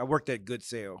 I worked at Good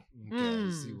Sale. Okay,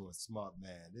 you see what smart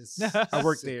man. I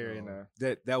worked there, and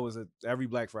that was every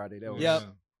Black Friday. That was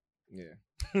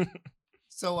yeah.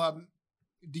 So,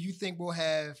 do you think we'll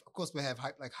have? Of course, we'll have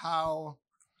hype. Like how?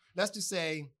 Let's just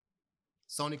say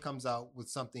Sony comes out with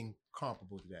something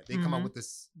comparable to that. They come out with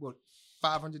this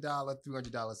 $500,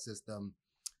 $300 system,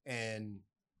 and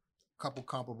a couple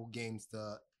comparable games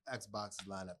to Xbox's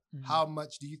lineup. How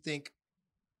much do you think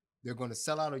they're going to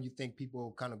sell out, or you think people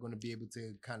are kind of going to be able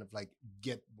to kind of like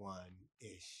get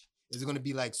one-ish? Is it going to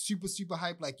be like super, super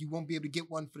hype, like you won't be able to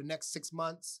get one for the next 6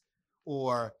 months,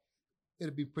 or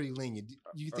it'll be pretty lenient? Do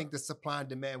you think the supply and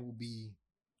demand will be?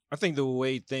 I think the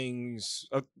way things,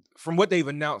 from what they've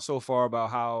announced so far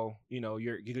about how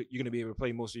you're going to be able to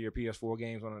play most of your PS4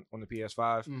 games on the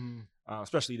PS5,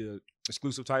 especially the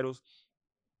exclusive titles.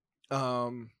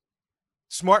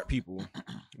 Smart people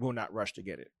will not rush to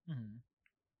get it.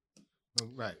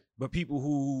 Right. But people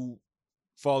who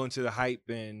fall into the hype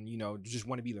and, just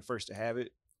want to be the first to have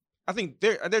it, I think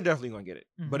they're definitely going to get it.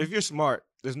 But if you're smart,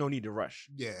 there's no need to rush.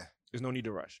 Yeah. There's no need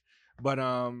to rush. But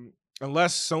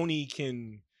unless Sony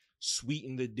can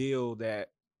sweeten the deal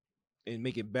and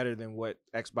make it better than what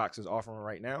Xbox is offering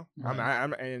right now.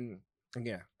 And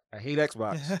again, I hate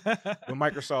Xbox. But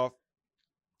Microsoft,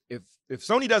 if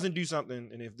Sony doesn't do something,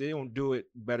 and if they don't do it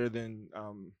better than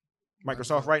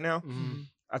Microsoft right now,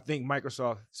 I think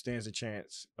Microsoft stands a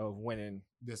chance of winning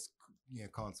this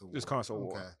console war. This console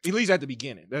war. At least at the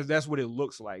beginning. That's what it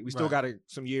looks like. We still got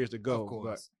some years to go, of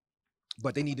course.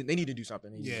 But they need to do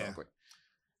something.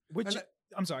 Which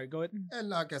I'm sorry, go ahead. And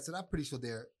like I said, I'm pretty sure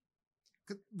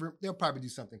they'll probably do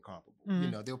something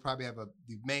comparable. They'll probably have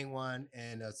the main one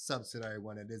and a subsidiary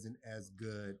one that isn't as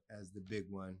good as the big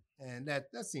one, and that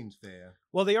seems fair.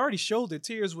 Well, they already showed their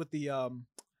tiers with the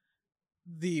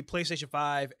PlayStation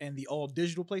 5 and the all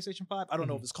digital PlayStation 5. I don't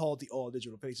know if it's called the all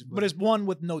digital PlayStation, but it's one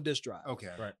with no disc drive. Okay,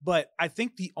 right. But I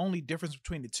think the only difference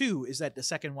between the two is that the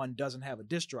second one doesn't have a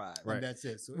disc drive. Right, and that's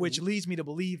it. So which leads me to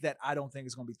believe that I don't think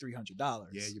it's going to be $300.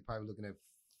 Yeah, you're probably looking at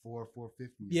 $450.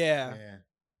 Yeah.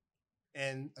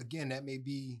 And again, that may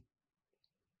be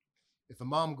if a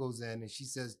mom goes in and she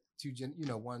says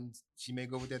one, she may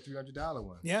go with that $300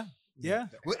 one. Yeah. Yeah.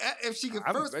 Well, if she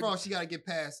first of all, she got to get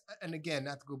past, and again,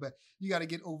 not to go back, you got to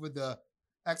get over the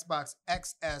Xbox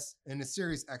XS, and the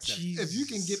Series XS. Jesus. If you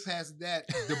can get past that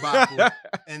debacle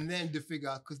and then to figure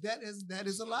out, because that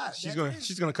is a lot. She's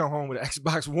gonna come home with an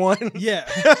Xbox One. Yeah.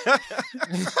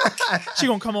 She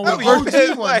gonna come on the with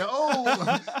OG one,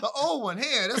 the old one.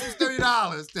 Here, this was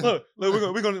 $30. Look,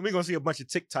 we're gonna see a bunch of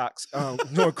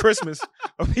TikToks during Christmas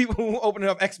of people opening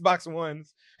up Xbox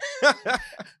Ones. Gonna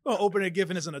open it,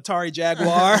 giving us an Atari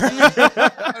Jaguar. That's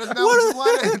not what you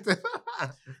wanted.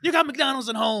 You got McDonald's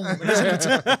at home.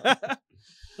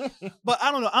 But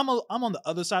I don't know. I'm on the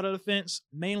other side of the fence,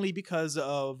 mainly because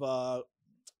of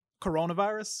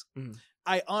coronavirus. Mhm.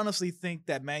 I honestly think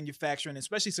that manufacturing,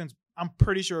 especially since I'm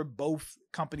pretty sure both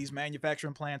companies'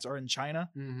 manufacturing plants are in China,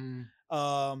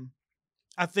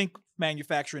 I think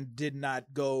manufacturing did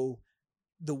not go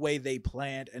the way they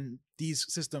planned, and these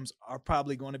systems are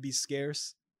probably going to be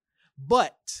scarce.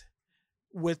 But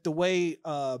with the way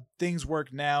things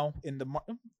work now in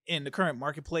the current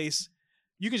marketplace,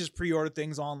 you can just pre-order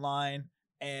things online,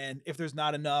 and if there's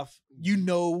not enough,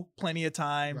 plenty of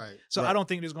time. Right. So I don't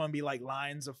think there's going to be like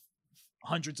lines of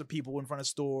hundreds of people in front of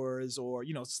stores or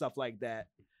stuff like that.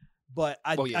 But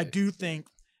I do think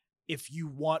if you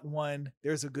want one,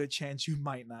 there's a good chance you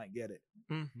might not get it.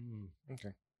 Mm-hmm.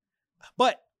 Okay.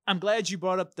 But I'm glad you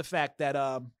brought up the fact that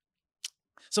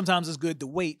sometimes it's good to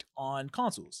wait on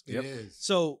consoles. It is.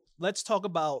 So let's talk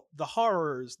about the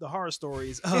horror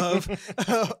stories of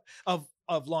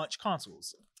of launch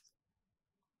consoles.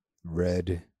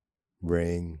 Red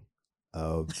Ring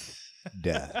of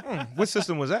Death. What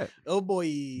system was that? Oh boy.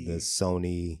 The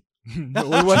Sony. No,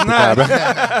 it was not.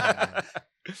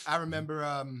 I remember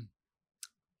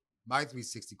my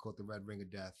 360 called the Red Ring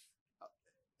of Death.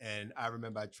 And I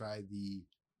remember I tried the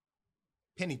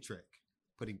penny trick,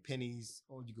 putting pennies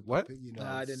on. You could what? Put,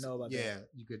 I didn't know about that. Yeah,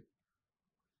 you could.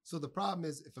 So the problem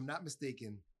is, if I'm not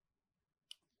mistaken,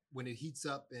 when it heats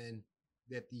up and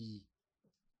that the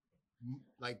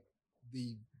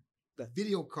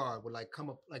video card would come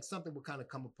up, like something would kind of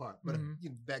come apart. But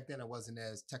back then I wasn't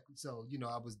as tech. So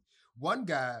I was one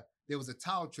guy. There was a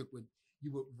towel trick where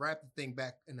you would wrap the thing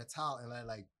back in a towel and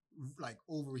like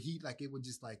overheat, like it would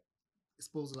just it's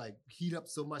supposed to heat up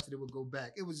so much that it would go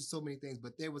back. It was just so many things,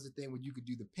 but there was a thing where you could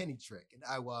do the penny trick, and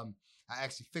I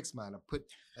actually fixed mine. I put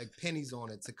pennies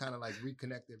on it to kind of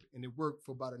reconnect it, and it worked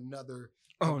for about another.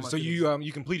 Oh, so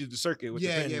you completed the circuit with the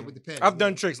penny. Yeah, with the penny. I've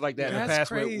done tricks like that in the That's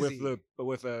past crazy.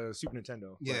 with Super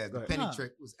Nintendo. Yeah, But the go penny ahead.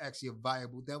 trick was actually a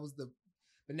viable. That was but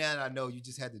now that I know, you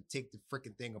just had to take the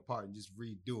freaking thing apart and just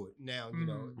redo it. Now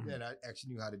then I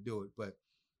actually knew how to do it. But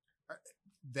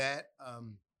that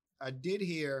I did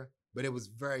hear. But it was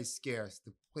very scarce.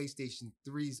 The PlayStation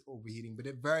 3's overheating, but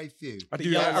very few. I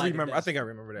remember. I think I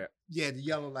remember that. Yeah, the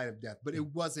yellow light of death. But it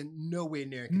wasn't nowhere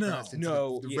near in comparison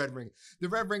to the Red Ring. The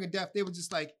Red Ring of Death, they were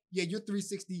just your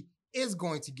 360 is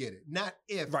going to get it. Not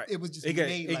if. Right. It was just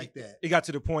made like that. It got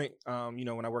to the point,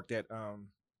 when I worked at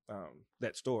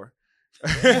that store.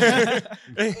 It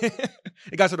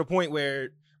got to the point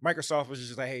where Microsoft was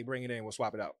just like, hey, bring it in. We'll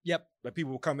swap it out. Yep. Like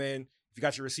people will come in. If you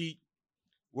got your receipt,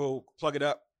 we'll plug it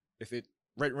up. If it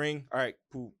red ring, all right,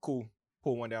 cool.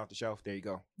 Pull one down off the shelf. There you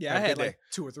go. Yeah, I had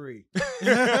 2 or 3. But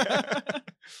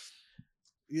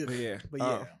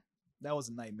that was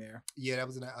a nightmare. Yeah, that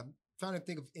was I'm trying to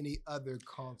think of any other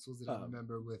consoles that I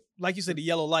remember with. Like you said, the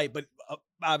yellow light, but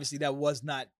obviously that was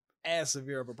not as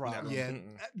severe of a problem. No. Yeah,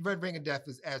 Red Ring of Death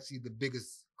is actually the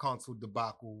biggest console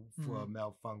debacle for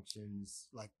malfunctions.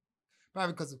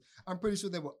 Probably because I'm pretty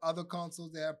sure there were other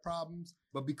consoles that had problems,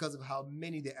 but because of how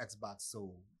many the Xbox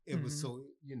sold, it was so,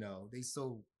 they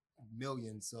sold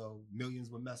millions, so millions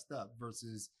were messed up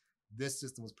versus this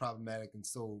system was problematic and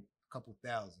sold a couple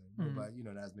thousand, but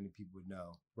not as many people would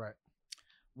know. Right.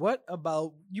 What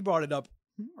about, you brought it up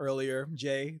earlier,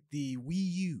 Jay, the Wii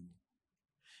U.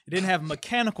 It didn't have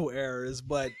mechanical errors,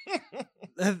 but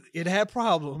it had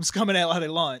problems coming out at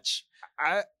launch.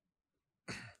 I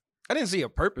didn't see a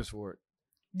purpose for it.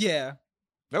 Yeah.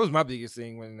 That was my biggest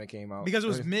thing when they came out. Because it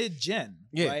was mid-gen,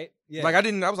 right? Yeah.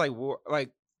 I was like,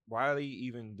 why are they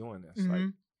even doing this?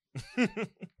 I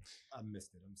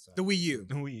missed it. I'm sorry. The Wii U.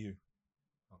 The Wii U.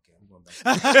 Okay, I'm going back.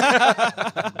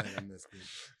 I missed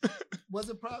it. Was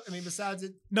it problem? I mean, besides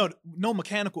it? No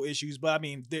mechanical issues, but I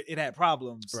mean, it had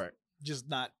problems. Right. Just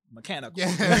not mechanical.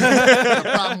 Yeah. The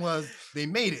problem was they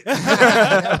made it.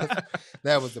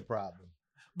 That was the problem.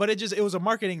 But it was a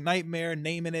marketing nightmare,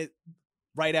 naming it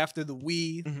right after the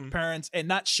Wii, parents, and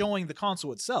not showing the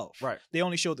console itself. Right. They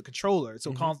only showed the controller.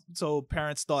 So so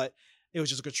parents thought it was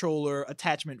just a controller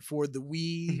attachment for the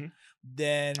Wii.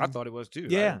 Then I thought it was too.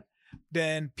 Yeah.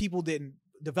 Then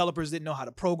developers didn't know how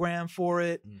to program for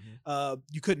it.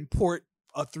 You couldn't port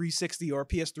a 360 or a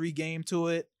PS3 game to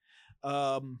it.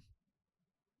 So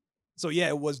yeah,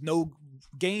 it was no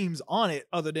games on it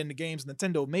other than the games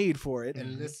Nintendo made for it.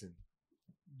 And listen,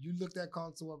 you look that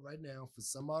console up right now for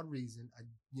some odd reason. I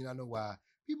know why.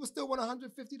 People still want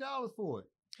 $150 for it.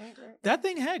 That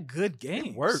thing had good games.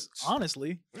 It works.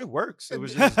 Honestly. It works. It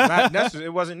was just not necessary.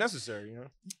 It wasn't necessary, you know.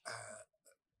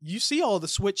 You see all the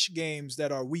Switch games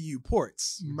that are Wii U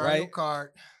ports, Mario right? Kart.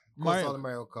 Of course, all the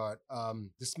Mario Kart.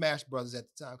 The Smash Brothers at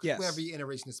the time. Yes. Every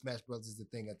iteration of Smash Brothers is the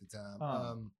thing at the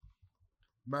time.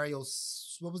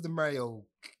 Mario's, what was the Mario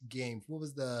game? What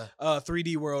was the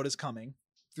 3D World is coming.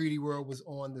 3D World was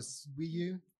on the Wii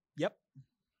U? Yep.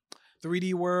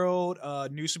 3D World,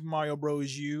 New Super Mario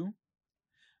Bros. U,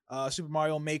 Super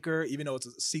Mario Maker, even though it's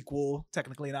a sequel,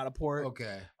 technically not a port.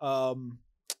 Okay.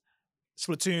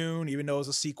 Splatoon, even though it's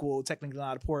a sequel, technically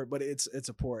not a port, but it's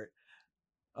a port.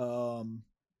 What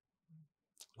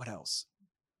else?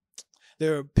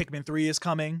 There, Pikmin 3 is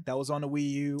coming. That was on the Wii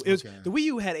U. The Wii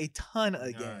U had a ton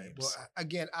of games. Well,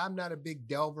 again, I'm not a big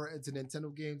delver into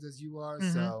Nintendo games as you are,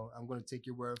 so I'm going to take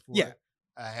your word for it.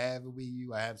 I have a Wii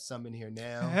U. I have some in here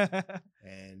now,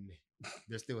 and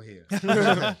they're still here.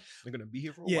 They're going to be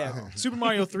here for a while. Super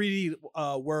Mario 3D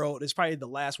World is probably the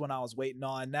last one I was waiting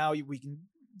on. Now you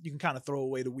can kind of throw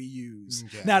away the Wii U's.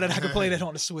 Okay. Now that I can play that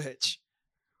on the Switch.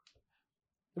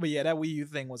 But yeah, that Wii U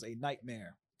thing was a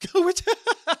nightmare.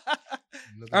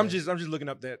 I'm just looking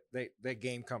up that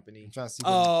game company. I'm trying to see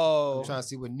I'm trying to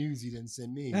see what news he didn't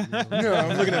send me. No,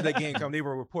 I'm looking at that game company. They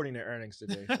were reporting their earnings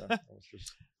today. So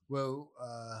well,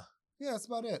 yeah, that's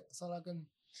about it. That's all I can.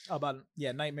 About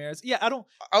nightmares. Yeah, I don't.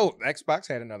 Oh, Xbox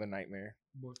had another nightmare.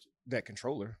 That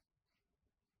controller.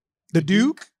 The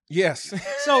Duke. Yes.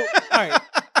 So all right.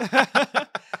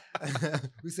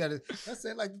 We said it. I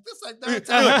said like third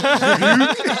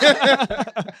time.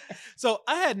 So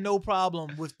I had no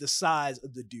problem with the size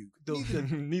of the Duke.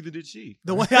 Neither did she.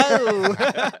 The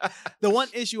one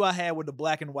issue I had with the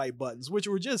black and white buttons, which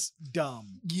were just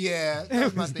dumb. Yeah, that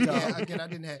was my thing. Yeah, again, I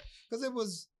didn't have because it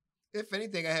was. If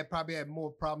anything, I probably had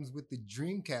more problems with the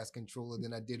Dreamcast controller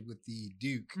than I did with the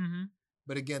Duke. Mm-hmm.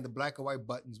 But again, the black and white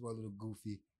buttons were a little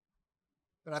goofy.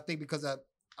 But I think because I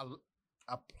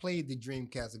played the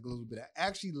Dreamcast a little bit. I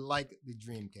actually liked the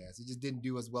Dreamcast. It just didn't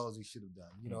do as well as it should have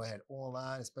done. You know, it had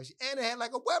online, especially, and it had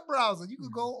like a web browser. You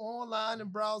could go online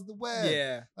and browse the web.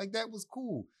 Yeah. Like that was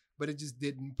cool. But it just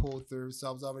didn't pull through. So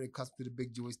I was already accustomed to the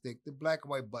big joystick. The black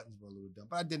and white buttons were a little dumb.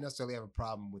 But I didn't necessarily have a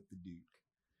problem with the Duke.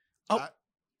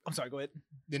 I'm sorry, go ahead.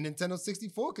 The Nintendo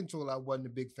 64 controller I wasn't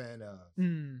a big fan of.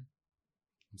 I'm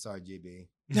sorry, JB.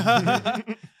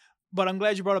 But I'm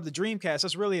glad you brought up the Dreamcast.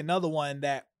 That's really another one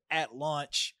that at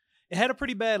launch, it had a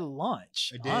pretty bad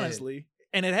launch, honestly.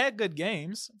 And it had good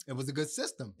games. It was a good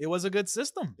system. It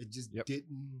just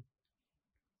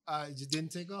didn't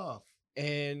take off.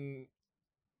 And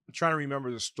I'm trying to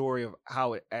remember the story of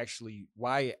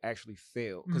why it actually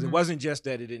failed. Because it wasn't just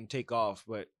that it didn't take off,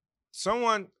 but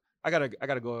someone, I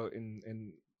gotta go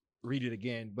and read it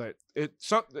again, but I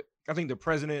think the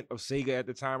president of Sega at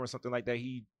the time or something like that,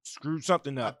 he screwed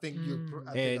something up. I think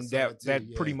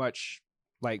that pretty much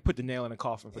like put the nail in the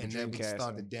coffin for the Dreamcast. And then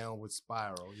started downward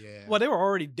spiral. Yeah. Well, they were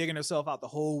already digging themselves out the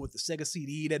hole with the Sega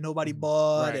CD that nobody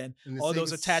bought, and all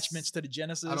those attachments to the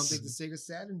Genesis. I don't think the Sega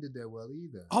Saturn did that well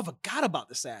either. Oh, I forgot about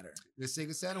the Saturn. The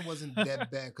Sega Saturn wasn't that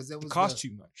bad because it cost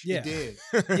too much. Yeah, it did.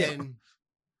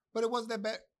 But it wasn't that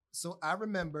bad. So I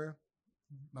remember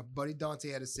my buddy Dante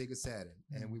had a Sega Saturn,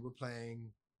 and we were playing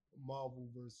Marvel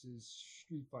versus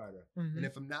Street Fighter. And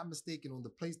if I'm not mistaken, on the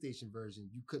PlayStation version,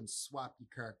 you couldn't swap your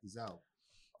characters out.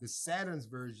 The Saturn's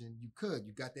version, you could.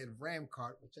 You got that RAM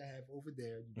cart, which I have over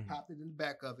there. You popped it in the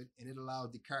back of it, and it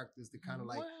allowed the characters to kind of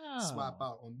like swap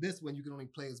out. On this one, you can only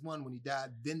play as one. When he died,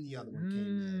 then the other one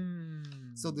came in.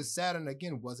 So the Saturn,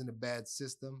 again, wasn't a bad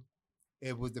system.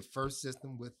 It was the first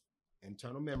system with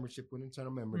internal membership. With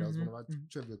internal memory, that was one of our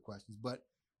trivia questions. But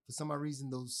for some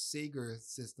reason, those Sega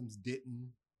systems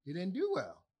didn't do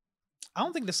well. I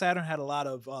don't think the Saturn had a lot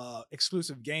of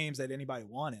exclusive games that anybody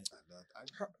wanted.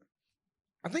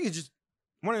 I think it's just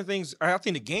one of the things. I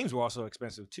think the games were also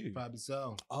expensive too. Probably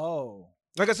so. Oh,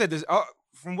 like I said, this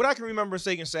from what I can remember,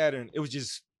 Sega Saturn, it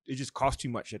just cost too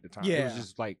much at the time. Yeah. It was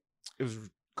just like it was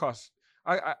cost.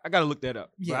 I got to look that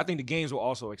up. Yeah. But I think the games were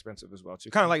also expensive as well too.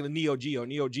 Kind of like the Neo Geo.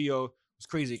 Neo Geo was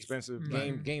crazy expensive.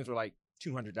 Games were like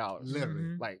 $200.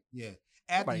 Literally, like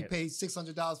After you paid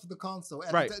 $600 for the console,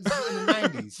 in the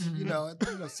 90s, you know,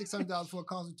 $600 for a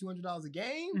console, $200 a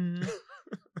game.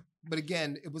 But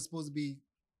again, it was supposed to be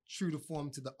true to form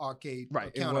to the arcade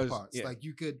Right, it was, counterparts. yeah. Like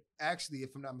you could actually, if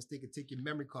I'm not mistaken, take your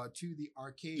memory card to the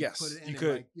arcade, Yes, put it in you and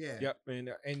could. like, yeah. Yep, and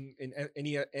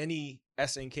any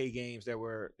SNK games that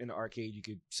were in the arcade, you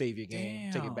could save your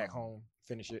game, take it back Damn. home,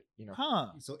 finish it. You know,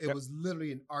 Huh. So it was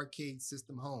literally an arcade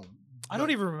system home. I don't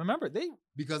But even remember.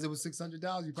 because it was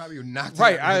 $600. You probably would not.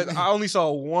 right? I only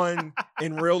saw one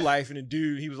in real life, and the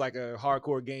dude, he was like a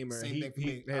hardcore gamer. Same He thing for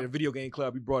me. had a video game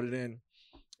club. He brought it in,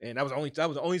 and that was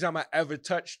the only time I ever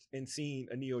touched and seen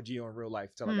a Neo Geo in real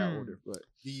life till I got older. But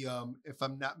The if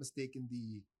I'm not mistaken,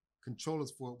 the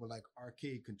controllers for it were like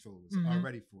arcade controllers Mhm.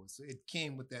 already for it. So it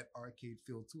came with that arcade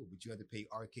feel to it, but you had to pay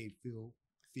arcade feel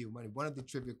money. One of the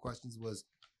trivia questions was,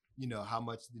 how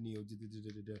much the Neo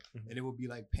and it would be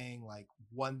like paying like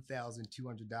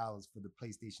 $1,200 for the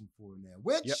PlayStation 4 now,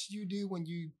 which you do when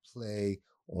you play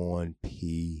on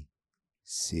PC.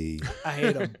 I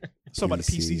hate them. So about the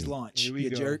PC's PC. launch, Here we you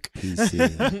go. jerk. PC.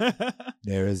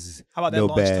 There is How about that no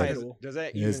launch bad- title? does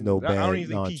that There's even? no I don't bad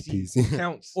even launch think PC.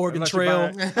 counts. Oregon unless you're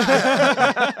Trail.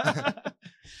 buying-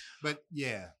 But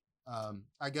yeah,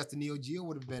 I guess the Neo Geo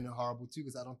would have been horrible too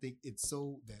because I don't think it's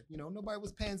so that nobody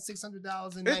was paying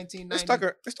 $600 in 1990.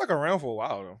 It stuck around for a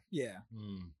while though. Yeah.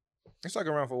 It stuck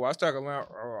around for a while. It stuck around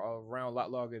a lot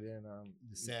longer than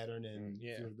The Saturn and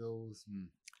Yeah. a few of those.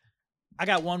 I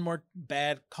got one more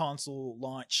bad console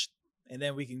launch, and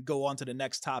then we can go on to the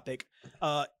next topic.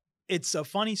 It's a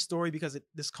funny story because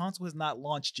this console has not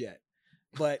launched yet,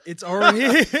 but it's already.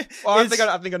 Oh, I think I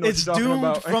know what it's you're talking doomed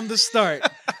about. from the start.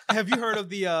 Have you heard of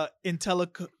the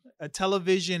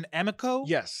Intellivision Amico?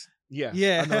 Yes. Yeah.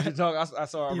 Yeah. I know what you're talking.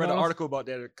 I You read an know? article about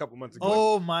that a couple months ago.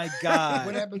 Oh my What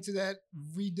god! happened to that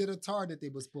redid that they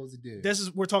were supposed to do?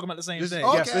 We're talking about the same This, thing.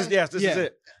 Oh, yes, Okay. this Yeah. is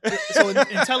it. So in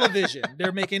television,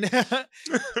 they're making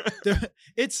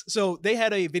so they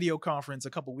had a video conference a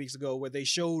couple weeks ago where they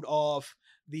showed off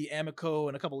the Amico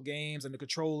and a couple of games and the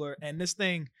controller and this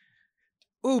thing.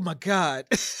 Oh my god!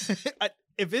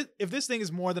 If this thing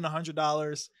is more than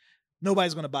 $100,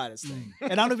 nobody's gonna buy this thing,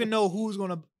 and I don't even know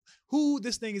who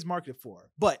this thing is marketed for.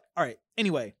 But all right,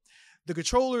 anyway, the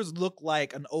controllers look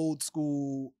like an old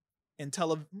school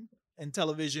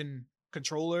Intellivision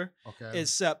controller, Okay.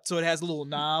 except so it has a little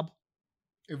knob.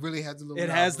 It really has a little. It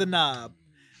has the knob,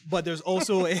 but there's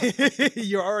also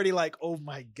you're already like, oh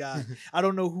my god, I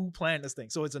don't know who planned this thing.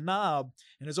 So it's a knob,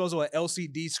 and there's also an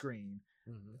LCD screen,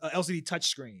 LCD touch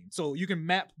screen, so you can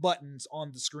map buttons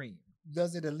on the screen.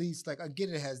 Does it at least I get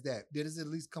it has that? Does it at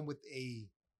least come with a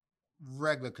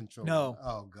regular controller? No.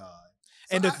 Oh god.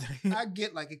 So And I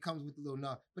get like it comes with a little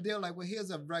knob, but they're like, well, here's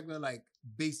a regular like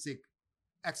basic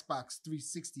Xbox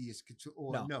 360-ish control.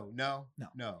 Or no.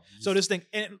 So this thing,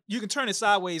 and you can turn it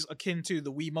sideways akin to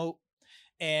the Wiimote.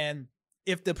 And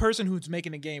if the person who's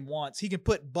making the game wants, he can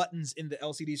put buttons in the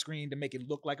LCD screen to make it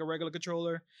look like a regular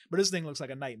controller. But this thing looks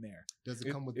like a nightmare. Does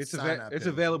it come with It's sign-up it's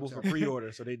pills? available for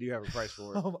pre-order, so they do have a price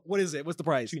for it. What is it? What's the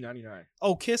price? $2.99.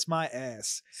 Oh, kiss my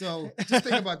ass. So just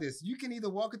think about this. You can either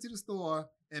walk into the store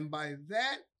and buy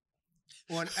that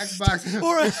or an Xbox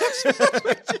Or an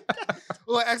Xbox.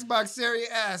 or Xbox Series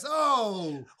S.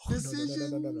 Oh,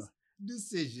 no.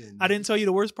 decisions. I didn't tell you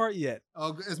the worst part yet.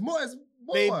 Oh, it's more. It's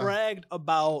more. They bragged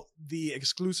about the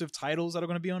exclusive titles that are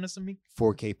going to be on this.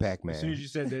 4K Pac-Man. As soon as you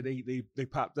said that, they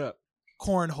popped up.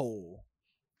 Cornhole.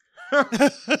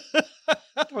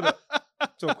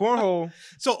 So cornhole.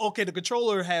 So okay, the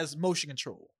controller has motion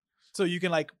control, so you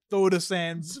can like throw the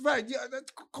sands, Right, yeah,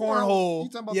 that's cornhole. You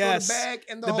talking about Yes. throw the bag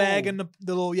and the bag hole. and the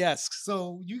little yes,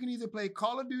 So you can either play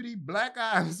Call of Duty, Black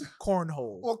Ops,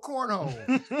 cornhole. or Cornhole.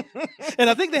 And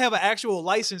I think they have an actual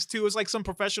license too. It's like some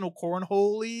professional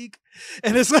cornhole league,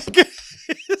 and it's like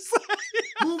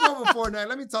Move over Fortnite.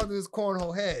 Let me talk to this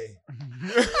Cornhole. Hey.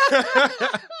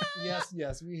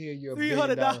 Yes, we hear you.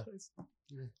 $300.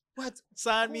 What?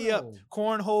 Sign me up.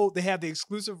 Cornhole. Cornhole. They have the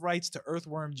exclusive rights to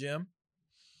Earthworm Jim.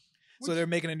 So Which- they're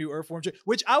making a new Earthworm Jim,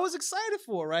 which I was excited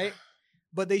for, right?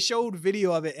 But they showed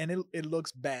video of it and it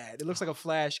looks bad. It looks like a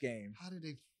Flash game. How did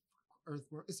they?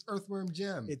 Earthworm. It's Earthworm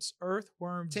Jim. It's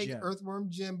Earthworm Take Jim. Earthworm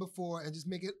Jim before and just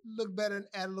make it look better and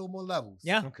add a little more levels.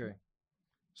 Yeah. Okay.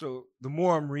 So the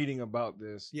more I'm reading about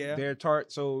this, Yeah.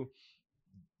 so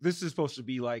this is supposed to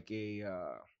be like a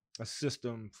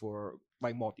system for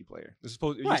like multiplayer.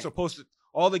 You're Right. supposed to,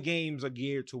 all the games are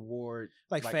geared toward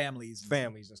Like families.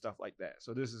 families and stuff like that.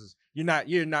 So this is you're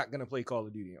not gonna play Call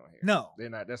of Duty on here. No.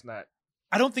 That's not.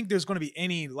 I don't think there's going to be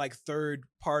any like third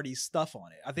party stuff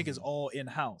on it. I think it's all in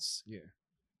house. Yeah.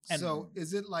 And- So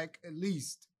is it like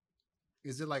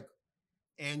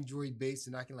Android based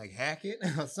and I can like hack it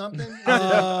or something?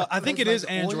 I think it like is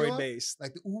the Android Ouya? based.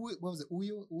 Like the Ouya, what was it?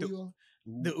 Ouya?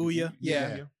 The Ouya,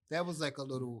 yeah. That was like a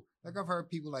little Like I've heard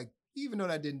people like, even though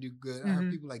that didn't do good, I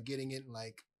heard people like getting it and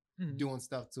like doing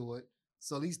stuff to it.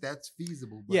 So at least that's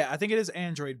feasible. But. Yeah, I think it is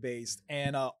Android based,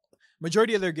 and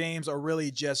majority of their games are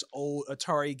really just old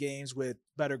Atari games with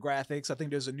better graphics. I think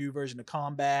there's a new version of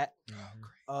Combat.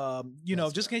 You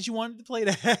know, just in case you wanted to play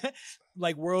that,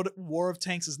 like War of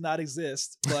Tanks does not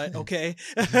exist, but okay.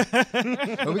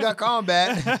 But we got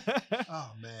Combat.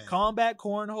 Oh man, Combat,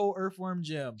 Cornhole, Earthworm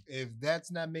Jim. If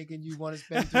that's not making you want to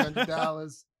spend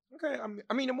 $300, okay.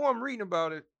 I mean, the more I'm reading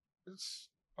about it,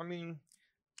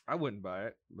 I wouldn't buy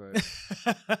it, but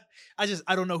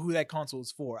I don't know who that console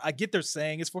is for. I get they're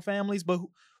saying it's for families, but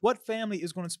what family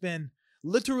is going to spend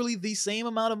literally the same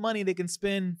amount of money they can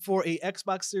spend for a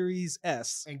Xbox Series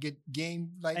S and get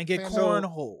game like and get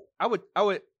Cornhole?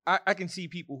 I can see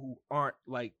people who aren't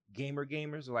like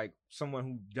gamers, like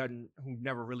someone who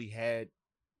never really had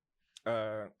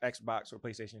Xbox or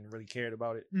PlayStation and really cared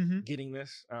about it, getting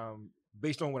this.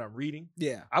 Based on what I'm reading,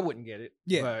 I wouldn't get it.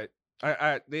 But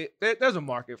there's a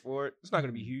market for it. It's not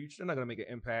going to be huge. They're not going to make an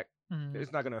impact.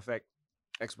 It's not going to affect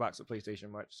Xbox or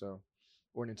PlayStation much,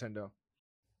 or Nintendo.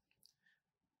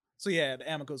 So yeah,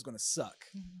 the Amico is going to suck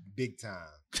big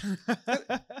time.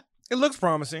 It looks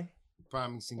promising.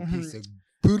 Promising piece of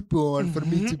poop on for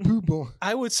me to poop on.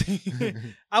 I would say,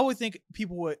 I would think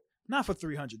people would not for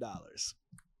 $300.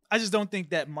 I just don't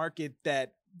think that market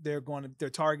that they're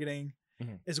targeting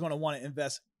is going to want to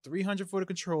invest $300 for the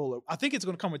controller. I think it's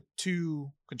going to come with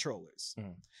 2 controllers.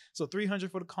 So $300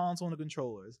 for the console and the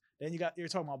controllers. Then you're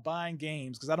talking about buying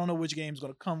games, because I don't know which game is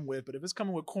going to come with, but if it's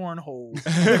coming with Cornhole,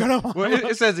 well,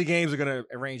 it says the games are going to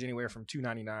range anywhere from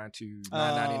 $299 to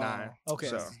 $999. Okay,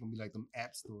 so it's going to be like them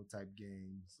App Store type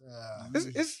games.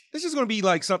 It's just going to be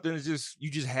like something that you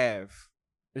just have.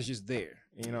 It's just there,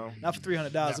 you know. Not for $300.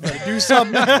 It better do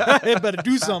something. It better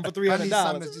do something for $300. I need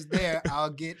something that's just there. I'll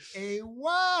get a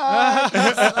wide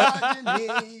misogyny.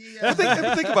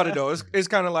 Think about it though. It's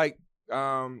kind of like,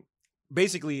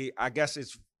 basically, I guess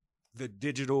it's the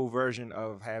digital version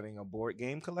of having a board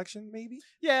game collection, maybe.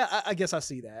 Yeah, I guess I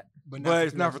see that. But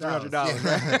it's not for $300.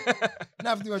 Yeah.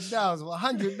 Not for $300. Well,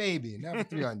 $100 maybe. Not for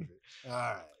 $300. All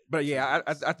right. But yeah,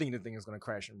 I think the thing is going to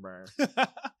crash and burn.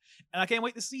 And I can't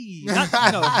wait to see.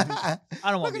 I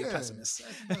don't want to be a pessimist.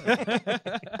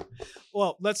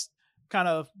 Well, let's kind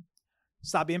of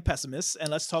stop being pessimists and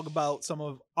let's talk about some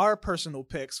of our personal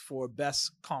picks for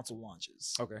best console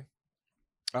launches. Okay.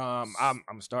 I'm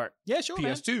gonna start. Yeah, sure.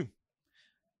 PS2. Man.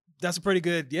 That's a pretty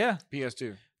good. Yeah.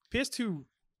 PS2. PS2.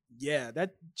 Yeah,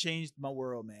 that changed my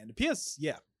world, man. The PS.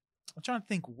 Yeah. I'm trying to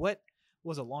think what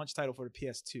was a launch title for the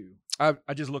PS2. I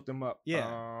just looked them up.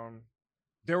 Yeah.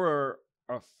 There were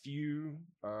a few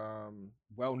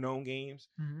well-known games.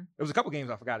 There was a couple games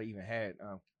I forgot I even had.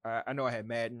 I know I had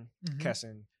Madden,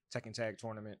 Kessen, Tekken Tag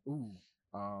Tournament, and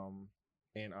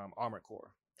Armored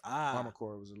Core. Armored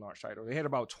Core was a launch title. They had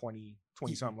about 20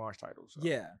 something launch titles. So.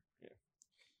 Yeah,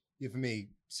 for me,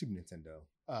 Super Nintendo.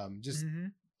 Just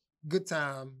good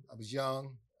time. I was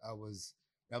young.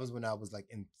 That was when I was like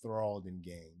enthralled in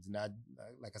games, and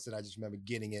like I said, I just remember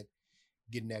getting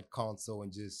that console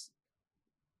and just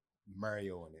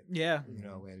Mario in it. Yeah. You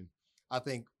know, and I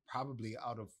think probably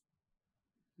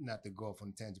not to go off on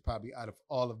a tangent, probably out of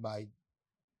all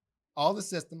the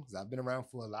systems, because I've been around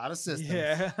for a lot of systems.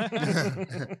 Yeah.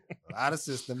 A lot of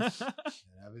systems.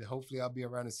 And hopefully I'll be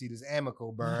around to see this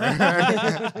Amico burn.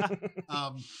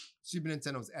 Super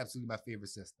Nintendo is absolutely my favorite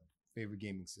system, favorite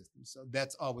gaming system. So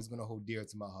that's always going to hold dear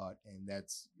to my heart. And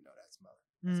that's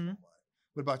my one.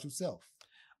 What about yourself?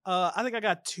 I think I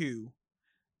got 2.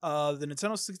 The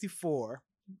Nintendo 64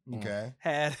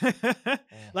 had,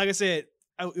 like I said,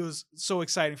 it was so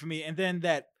exciting for me. And then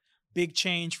that big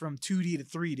change from 2D to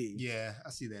 3D. Yeah, I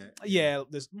see that. Yeah,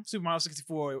 this Super Mario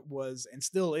 64 was and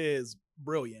still is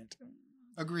brilliant.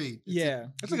 Agreed.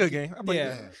 It's a good game. I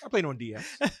played on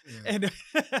DS. And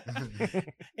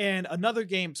another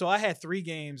game. So I had 3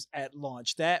 games at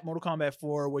launch. That Mortal Kombat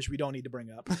 4, which we don't need to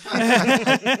bring up.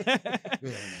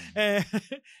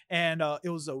 And it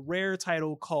was a rare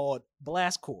title called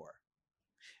Blast Corps.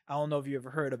 I don't know if you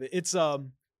ever heard of it. It's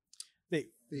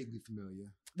vaguely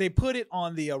familiar. They put it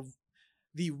on the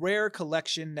rare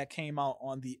collection that came out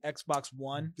on the Xbox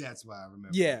One. That's why I remember.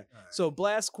 Yeah. Right. So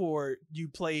Blast Corps, you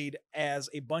played as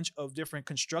a bunch of different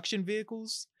construction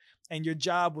vehicles, and your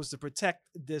job was to protect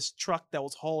this truck that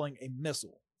was hauling a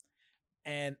missile.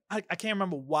 And I can't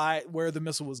remember where the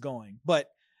missile was going, but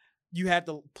you had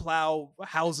to plow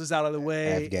houses out of the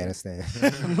way. Afghanistan.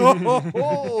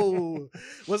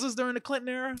 Was this during the Clinton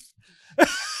era?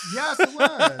 Yes, it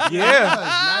was.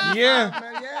 Yeah.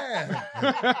 Yeah.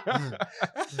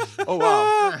 Oh,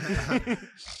 wow.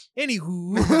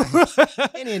 Anywho.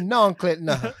 Any non-clip,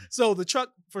 no. So the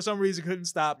truck, for some reason, couldn't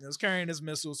stop. And it was carrying this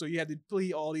missile. So you had to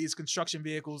flee all these construction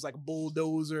vehicles like a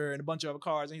bulldozer and a bunch of other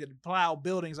cars. And you had to plow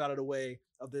buildings out of the way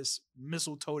of this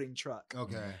missile-toting truck.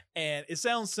 Okay, And it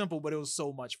sounds simple, but it was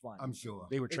so much fun. I'm sure.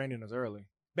 They were training us early.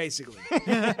 Basically.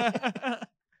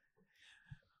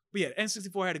 But yeah,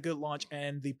 N64 had a good launch,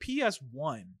 and the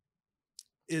PS1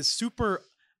 is super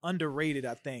underrated,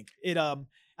 I think.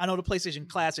 I know the PlayStation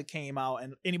Classic came out,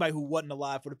 and anybody who wasn't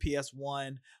alive for the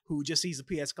PS1, who just sees the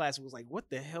PS Classic, was like, what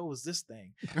the hell was this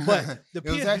thing? But it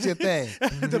was actually a thing.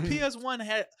 The PS1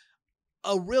 had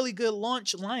a really good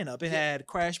launch lineup. It had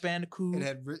Crash Bandicoot. It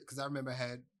had, because I remember it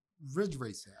had Ridge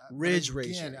Racer. Ridge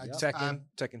Racer. I Yep. just-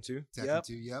 Tekken 2. Tekken Yep.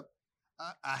 2, yep.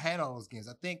 I had all those games.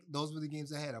 I think those were the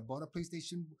games I had. I bought a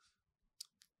PlayStation.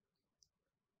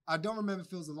 I don't remember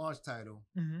if it was a launch title.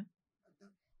 Mhm.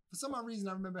 For some odd reason,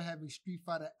 I remember having Street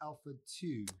Fighter Alpha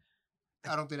 2.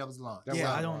 I don't think that was launched. That Yeah,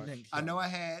 was I don't launch. think. I know I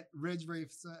had Ridge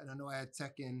Racer and I know I had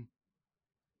Tekken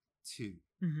 2.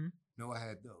 Mm-hmm. No, I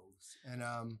had those. And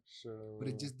So, but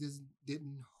it just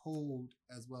didn't hold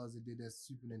as well as it did at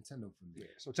Super Nintendo for me. yeah.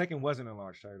 So Tekken wasn't a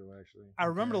launch title actually. I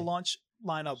remember the Okay. launch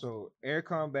lineup. So Air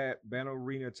Combat, Battle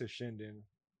Arena to Shinden,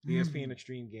 ESPN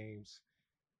Extreme Games,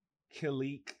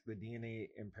 Kileak, the DNA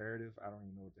Imperative. I don't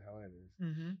even know what the hell that is.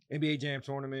 Mm-hmm. NBA Jam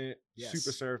Tournament, Yes.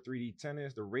 Super Surf 3D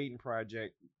Tennis, The Raiden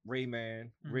Project,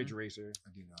 Rayman, Ridge Racer,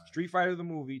 I did not. Street Fighter the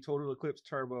movie, Total Eclipse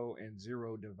Turbo, and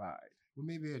Zero Divide. Well,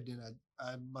 maybe I didn't.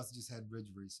 I must have just had Ridge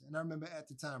Racer. And I remember at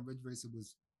the time, Ridge Racer it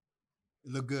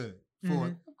looked good. For,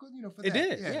 of course, for It that.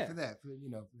 did, yeah. For that. For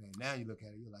that. Now you look at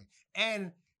it, you're like,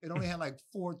 and it only had like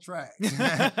 4 tracks. You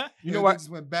know Everything what? just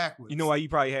went backwards. You know why you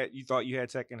thought you had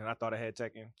Tekken, and I thought I had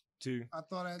Tekken too? I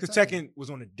thought I had Because Tekken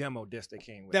was on the demo disc that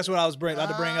came with. That's what I was about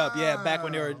to bring up. Yeah, back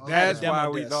when they were. Oh, That's demo why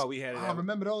we disc. thought we had it. I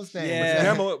remember those things.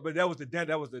 Yeah. But that was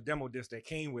the demo disc that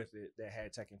came with it that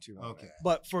had Tekken 2 on Okay. it.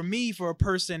 But for me, for a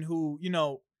person who,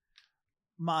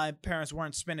 my parents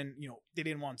weren't spending, they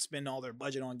didn't want to spend all their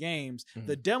budget on games,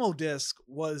 the demo disc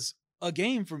was a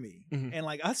game for me. Mhm. And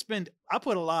like I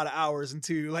put a lot of hours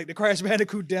into like the Crash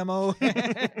Bandicoot demo.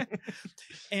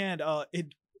 And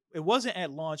it wasn't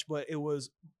at launch, but it was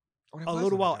a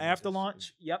little while after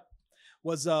launch. Yep.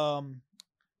 Was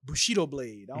Bushido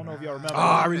Blade. I don't know if y'all remember. Oh,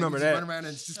 I remember You that. run around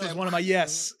and just That was that- one of my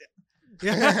yes.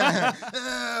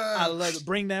 I love it.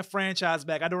 Bring that franchise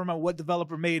back. I don't remember what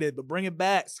developer made it, but bring it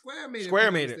back. Square made it. Square if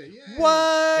I'm made not it. mistaken. Yeah.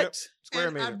 What? Yep. Square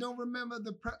And made I it. don't remember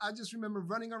I just remember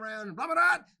running around and blah blah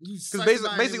blah. Because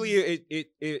basically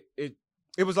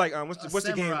it was like what's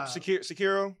the game? samurai.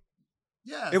 Sekiro.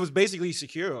 Yeah. It was basically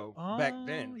Sekiro back Oh,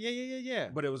 then, Yeah.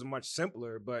 but it was much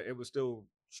simpler. But it was still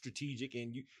strategic,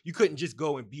 and you couldn't just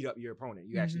go and beat up your opponent.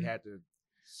 You actually had to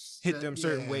hit them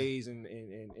certain ways and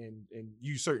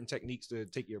use certain techniques to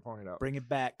take your opponent out. Bring it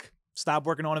back. Stop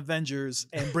working on Avengers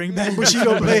and bring back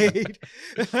Bushido Blade.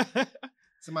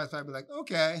 Somebody's probably like,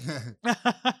 okay.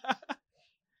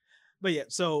 But yeah,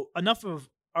 so enough of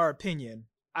our opinion.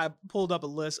 I pulled up a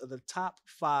list of the top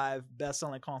 5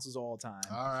 best-selling consoles of all time.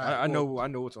 All right. I know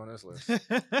what's on this list.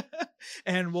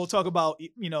 And we'll talk about,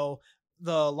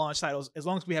 the launch titles as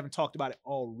long as we haven't talked about it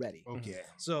already. Okay.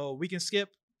 So we can skip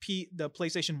the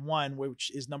PlayStation 1, which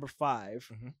is number 5.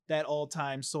 Mhm. That all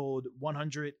time sold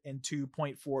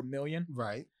 102.4 million.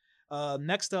 Right.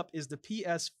 Next up is the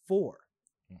PS4,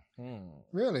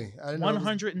 Really? I didn't know.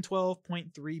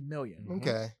 112.3 million. It was-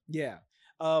 Okay. Yeah.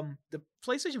 The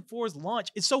PlayStation 4's launch,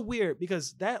 it's so weird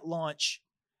because that launch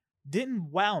didn't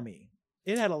wow me.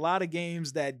 It had a lot of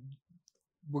games that,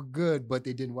 Were good, but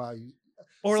they didn't wow you.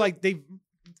 or So- like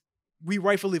we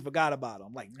rightfully forgot about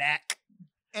them. Like Knack.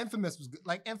 Infamous was good.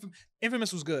 Like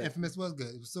Infamous was good. Infamous was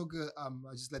good. It was so good. I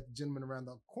just let the gentleman around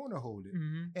the corner hold it.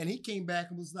 Mhm. And he came back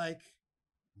and was like,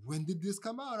 when did this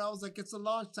come out? I was like, it's a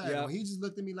launch title. Yeah. And he just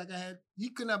looked at me like he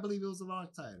could not believe it was a launch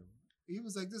title. He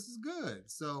was like, this is good.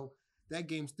 So that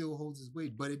game still holds its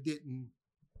weight, but it didn't.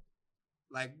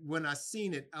 Like when I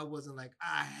seen it, I wasn't like,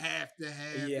 I have to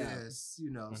have this,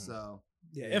 so.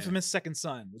 Yeah, Yeah. Infamous Second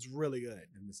Son was really good.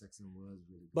 And the section was really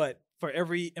good. But for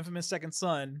every Infamous Second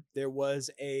Son, there was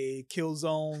a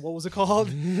Killzone. What was it called?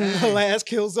 Hey. Last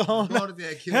I Killzone. bought it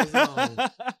at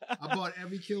Killzone. I bought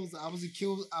every Killzone. I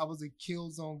was a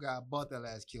Killzone guy. I bought that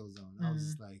last Killzone. I was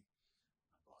just like,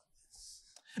 I bought this.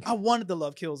 I wanted to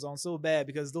love Killzone so bad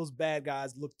because those bad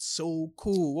guys looked so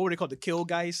cool. What were they called? The Kill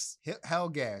Guys?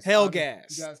 Hellgas.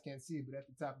 Hellgas. You guys can't see it, but at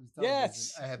the top of the television,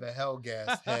 Yes. I have a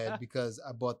Hellgas head because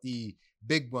I bought the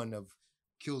big one of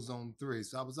Killzone 3.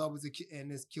 So I was always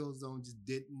and this Killzone just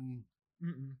didn't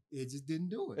It just didn't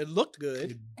do it. It looked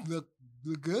good. It looked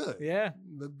good. Yeah.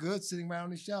 Looked good sitting right on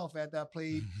the shelf after I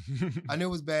played. I knew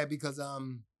it was bad because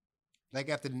like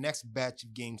after the next batch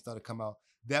of games started to come out,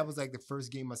 that was like the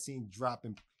first game I seen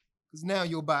dropping. Because now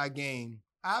you'll buy a game.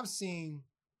 I've seen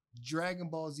Dragon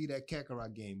Ball Z, that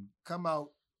Kakarot game, come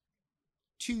out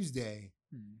Tuesday,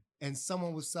 and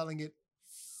someone was selling it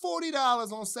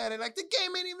 $40 on Saturday. Like, the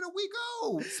game ain't even a week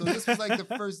old. So this was like the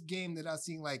first game that I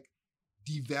seen like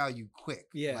devalue quick.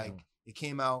 Yeah. Like, it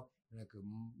came out, and like a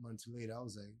month later, I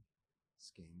was like,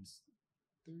 this game's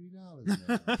 $30 now.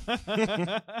 What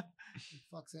the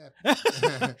fuck's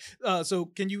happening? So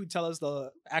can you tell us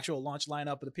the actual launch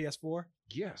lineup of the PS4?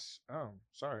 Yes. Oh,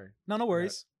 sorry. No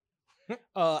worries.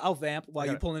 I'll vamp while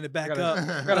you're pulling it back up.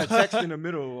 I got a text in the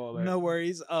middle of all that. No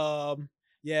worries.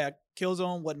 Yeah,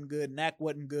 Killzone wasn't good. Knack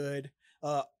wasn't good.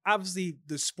 Obviously,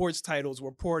 the sports titles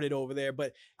were ported over there,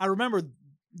 but I remember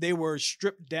they were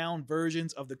stripped down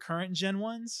versions of the current gen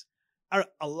ones.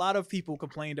 A lot of people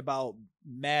complained about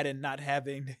Madden not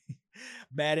having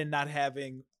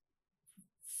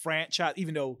franchise,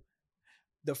 even though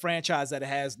the franchise that it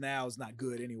has now is not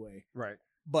good anyway. Right.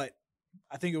 But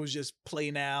I think it was just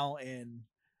play now and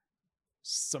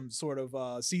some sort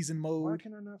of season mode. Why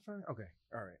can I not find? Okay.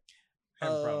 All right.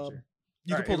 Have a problem here.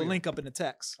 You can pull the link up in the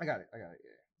text. I got it. Yeah.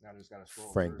 Now I just gotta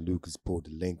scroll. Frank Lucas pulled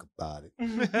the link about it.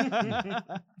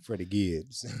 Freddie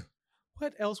Gibbs.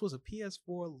 What else was a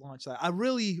PS4 launch title? I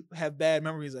really have bad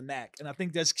memories of Knack, and I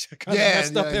think that's kind of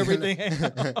messed up everything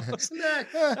else.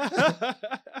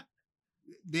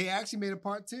 They actually made a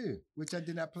part 2, which I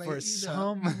did not play for either.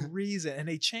 some reason, and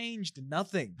they changed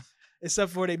nothing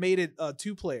except for they made it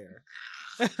 2-player.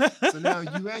 So now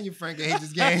you and your Frank hate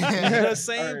this game at the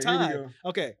same All right, time.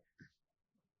 Okay.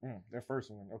 That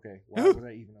first one. Okay. Why was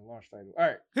that even a launch title? All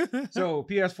right. So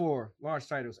PS4 launch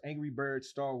titles: Angry Birds,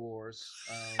 Star Wars,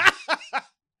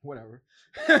 whatever.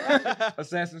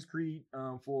 Assassin's Creed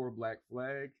 4, Black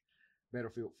Flag,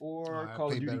 Battlefield 4,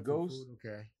 Call of Duty Ghosts,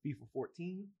 okay. FIFA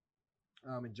 14,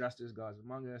 Injustice: Gods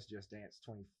Among Us, Just Dance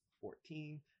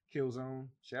 2014, Killzone,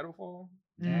 Shadowfall,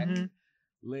 Knack,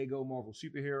 Lego Marvel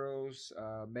Superheroes,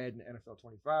 Madden NFL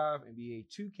 25, NBA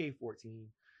 2K14,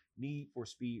 Need for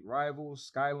Speed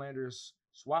Rivals, Skylanders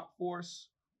Swap Force,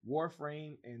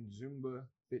 Warframe, and Zumba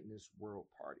Fitness World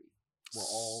Party were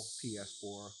all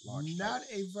PS4 launch Not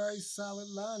titles. a very solid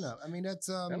lineup. I mean, that's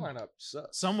That lineup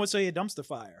sucks. Some would say a dumpster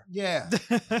fire. yeah.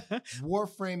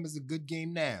 Warframe is a good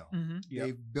game now. Yep.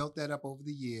 They've built that up over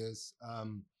the years.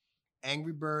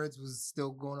 Angry Birds was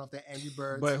still going off the Angry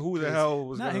Birds. But who the hell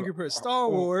was Not gonna- Angry Birds, Star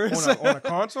Wars. on a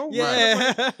console?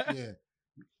 Yeah. Yeah.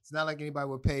 It's not like anybody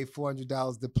would pay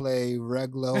 $400 to play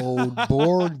regular old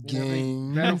board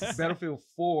games. Battlefield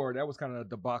 4, that was kind of a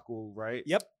debacle, right?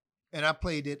 Yep. And I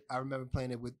played it. I remember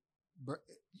playing it with.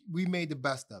 We made the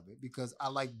best of it because I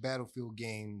like Battlefield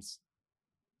games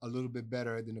a little bit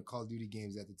better than the Call of Duty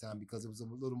games at the time because it was a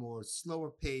little more slower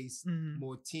pace,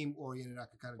 more team oriented. I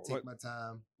could kind of take my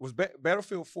time. Was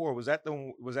Battlefield 4? Was that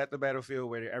the Battlefield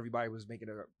where everybody was making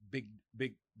a big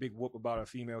whoop about a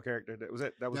female character? That was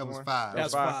That was one? 5. That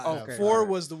was 5. Oh, okay. 4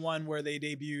 was the one where they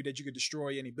debuted that you could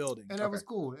destroy any building. And that was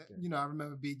cool. You know, I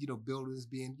remember being, builders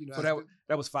being, So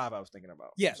that was 5 I was thinking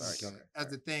about. Yes. Sorry, as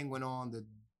the thing went on, it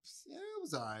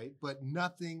was all right, but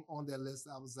nothing on that list.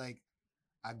 I was like,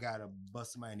 I gotta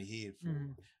bust somebody in the head for.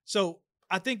 So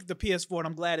I think the PS4, and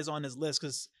I'm glad is on this list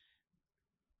because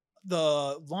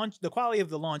the quality of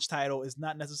the launch title is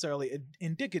not necessarily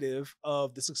indicative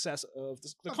of the success of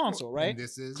the console, right? And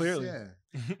this is Clearly. yeah.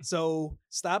 So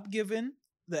stop giving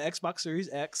the Xbox Series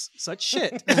X such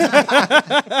shit. I'm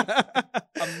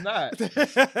not.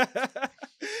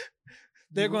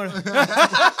 They're going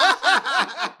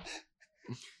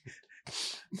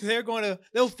to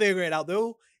they'll figure it out.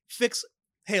 They'll fix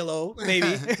Halo,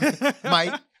 maybe.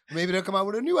 Maybe they'll come out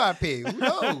with a new IP. Who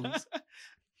knows?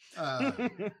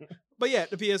 But yeah,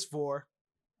 the PS4. All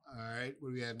right, what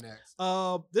do we have next?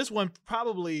 This one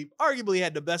arguably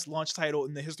had the best launch title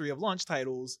in the history of launch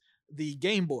titles, the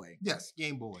Game Boy. Yes,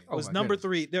 Game Boy. Was number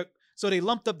 3. So they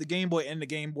lumped up the Game Boy and the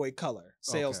Game Boy Color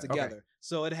sales together. Okay.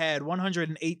 So it had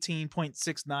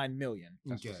 118.69 million.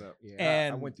 That's what's up. Yeah,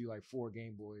 And I went through like 4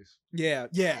 Game Boys. Yeah.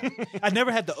 I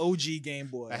never had the OG Game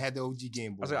Boy. I had the OG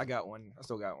Game Boy. I got one. I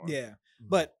still got one. Yeah.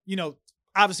 But,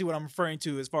 obviously what I'm referring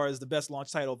to as far as the best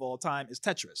launch title of all time is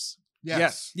Tetris.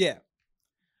 Yes. Yeah.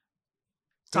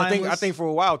 I think for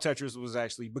a while Tetris was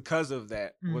actually, because of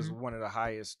that, was one of the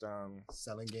highest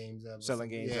selling games ever.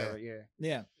 ever.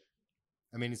 Yeah.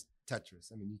 I mean, it's Tetris.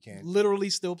 I mean, you can't literally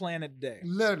still playing it today.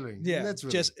 literally. Yeah.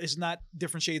 Literally. Just it's not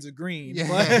different shades of green. Yeah.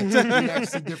 But You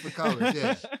actually different colors.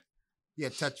 Yeah. Yeah.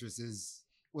 Tetris is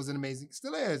was an amazing.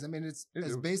 Still is. I mean, it's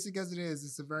as basic as it is.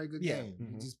 It's a very good game.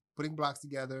 Mm-hmm. Just putting blocks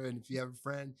together, and if you have a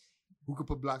friend who can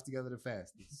put blocks together the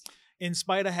fastest. In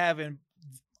spite of having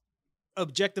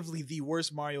objectively the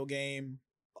worst Mario game,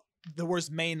 the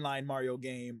worst mainline Mario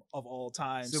game of all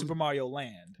time, Super Mario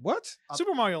Land. What?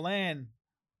 Super Mario Land.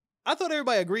 I thought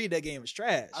everybody agreed that game was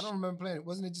trash. I don't remember playing it.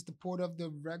 Wasn't it just the port of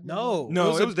the regular?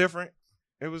 No, it was different.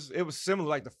 It was similar.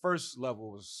 Like the first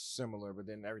level was similar, but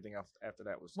then everything else after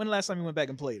that was. When the last time you went back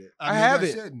and played it? I have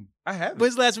it.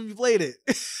 When's the last time you played it?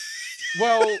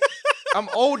 Well, I'm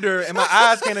older and my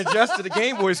eyes can't adjust to the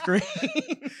Game Boy screen.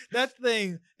 That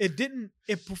thing,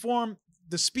 it performed,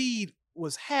 the speed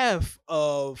was half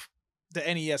of the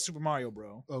NES Super Mario,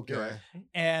 bro. Okay.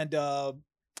 And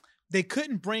they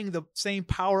couldn't bring the same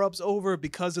power-ups over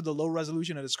because of the low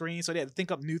resolution of the screen, so they had to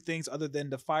think up new things other than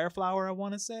the Fire Flower, I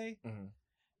want to say. Mm-hmm.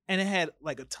 And it had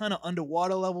like a ton of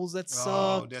underwater levels that sucked.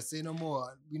 Oh, that's it no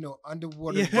more.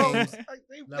 Underwater games.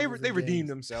 They redeemed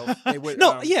themselves. They would,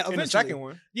 eventually. In the second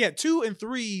one. Yeah, 2 and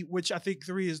 3, which I think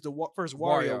 3 is the first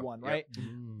Wario one, right? Yep.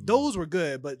 Those were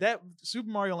good, but that Super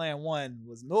Mario Land 1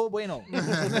 was no bueno.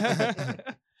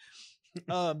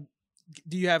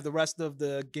 Do you have the rest of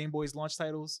the Game Boy's launch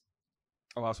titles?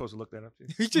 Oh, I was supposed to look that up too.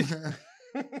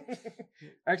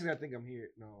 Actually, I think I'm here.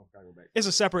 No, I gotta go back. It's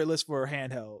a separate list for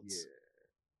handhelds.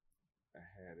 Yeah, I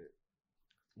had it.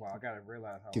 Wow, I gotta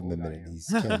realize how. Give him a minute. He's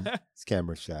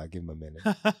camera shy. Give him a minute.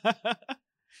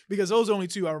 Because those only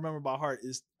 2 I remember by heart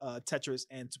is Tetris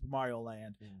and Super Mario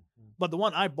Land. Mm-hmm. But the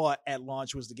one I bought at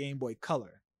launch was the Game Boy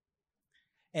Color.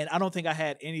 And I don't think I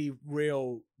had any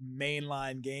real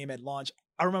mainline game at launch.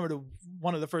 I remember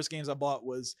one of the first games I bought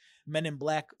was Men in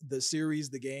Black, the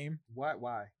series, the game.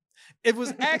 Why? It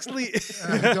was actually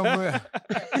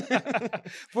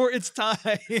for its time,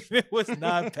 it was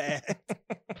not bad.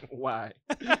 Why?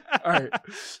 All right.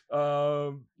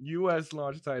 U.S.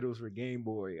 launch titles for Game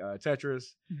Boy: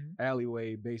 Tetris,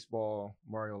 Alleyway, Baseball,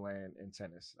 Mario Land, and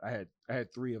Tennis. I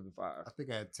had 3 of the 5. I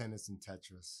think I had Tennis and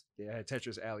Tetris. Yeah, I had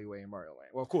Tetris, Alleyway, and Mario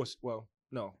Land. Well, of course. Well,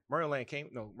 no, Mario Land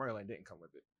came. No, Mario Land didn't come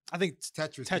with it. I think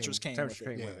Tetris came with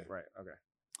it. Right. Okay.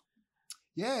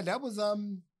 Yeah, that was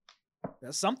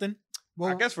that's something. Well,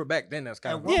 I guess for back then, that's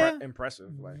kind of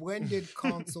impressive. Like, when did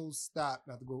consoles stop?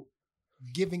 Not to go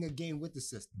giving a game with the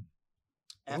system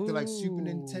after like Super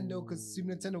Nintendo, because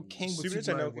Super Nintendo came with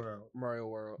Super Mario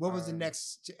World. What was the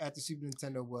next after Super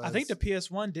Nintendo? Was I think the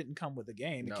PS1 didn't come with a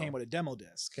game. It came with a demo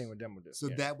disc. So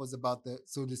that was about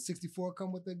so the 64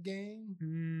 come with a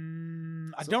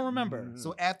game? I don't remember.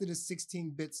 So after the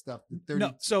 16-bit stuff, the 30.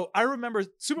 No, so I remember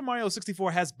Super Mario 64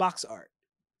 has box art.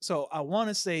 So I want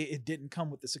to say it didn't come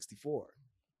with the 64.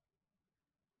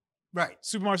 Right.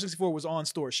 Super Mario 64 was on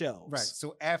store shelves. Right.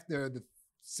 So after the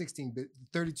 16-bit,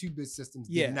 32-bit systems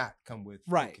did not come with.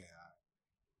 Right. Okay.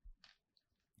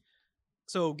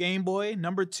 So Game Boy,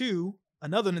 number 2,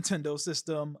 another Nintendo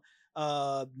system,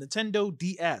 Nintendo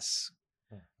DS.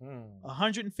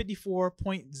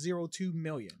 154.02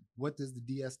 million. What does the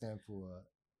DS stand for?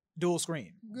 Dual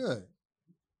screen. Good.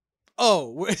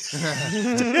 Oh,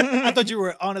 I thought you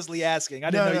were honestly asking. I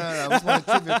didn't know. No. It was one of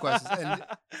the trivia questions. And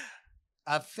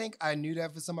I think I knew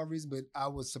that for some odd reason, but I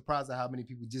was surprised at how many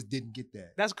people just didn't get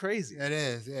that. That's crazy. It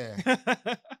is, yeah.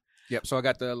 Yep. So I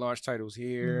got the launch titles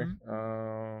here.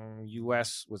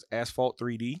 US was Asphalt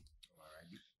 3D.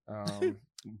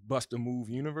 Bust a Move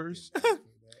Universe.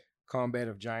 Combat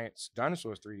of Giants,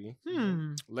 Dinosaurs 3D.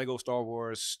 Lego Star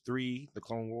Wars 3, The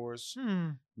Clone Wars.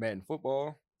 Madden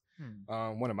Football.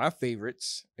 One of my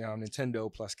favorites,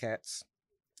 Nintendo plus Cats.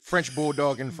 French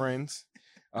Bulldog and Friends.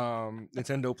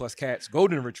 Nintendo plus Cats,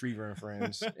 Golden Retriever and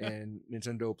Friends, and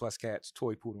Nintendo plus Cats,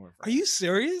 Toy Poodle and Friends. Are you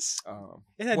serious?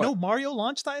 It had no Mario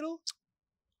launch title?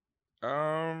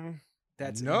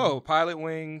 That's Pilot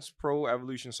Wings, Pro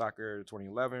Evolution Soccer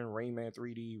 2011, Rayman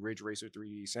 3D, Ridge Racer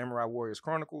 3D, Samurai Warriors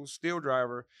Chronicles, Steel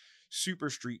Driver, Super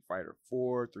Street Fighter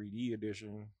 4 3D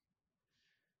Edition,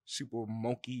 Super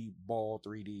Monkey Ball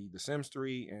 3D, The Sims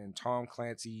 3, and Tom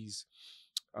Clancy's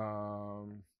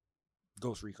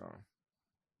Ghost Recon.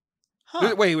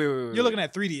 Huh. Wait. You're looking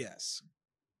at 3DS.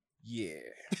 Yeah.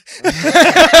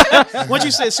 Once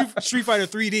you said Street Fighter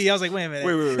 3D, I was like, wait a minute.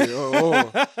 Wait. Oh.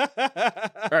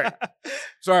 All right.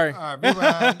 Sorry. All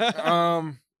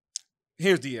right,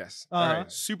 here's DS. All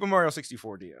right. Super Mario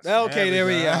 64 DS. Okay, there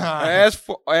we go.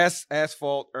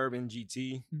 Asphalt Urban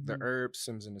GT, The Herb,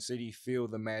 Sims in the City, Feel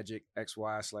the Magic,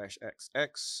 XY/XX,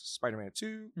 Spider-Man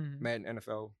 2, Madden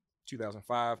NFL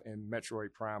 2005, and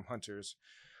Metroid Prime Hunters.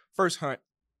 First Hunt,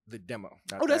 the demo,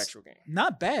 not the actual game.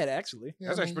 Not bad, actually. Yeah,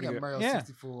 that's actually pretty good. Mario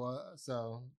 64,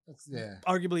 so that's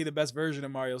arguably the best version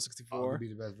of Mario 64. Arguably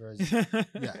the best version.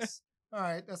 Yes. All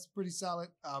right, that's pretty solid.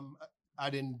 I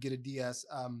didn't get a DS.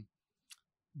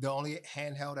 The only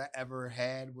handheld I ever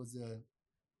had was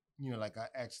like I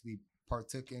actually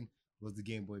partook in was the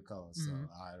Game Boy Color. So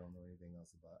I don't know anything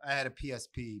else about it. I had a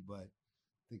PSP, but I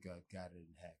think I got it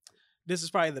and hacked it. This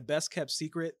is probably the best kept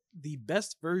secret. The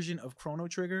best version of Chrono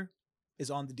Trigger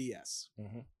is on the DS.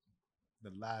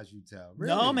 The lies you tell.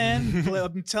 Really? No, man.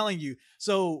 I'm telling you.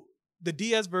 So the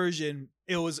DS version,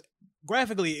 it was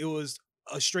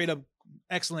a straight up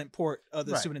excellent port of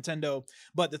the Super Nintendo.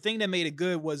 But the thing that made it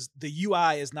good was the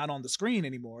UI is not on the screen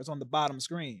anymore. It's on the bottom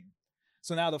screen.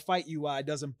 So now the fight UI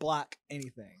doesn't block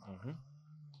anything.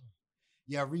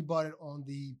 Yeah, I rebought it on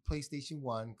the PlayStation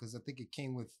 1 because I think it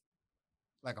came with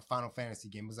like a Final Fantasy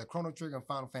game. It was like Chrono Trigger and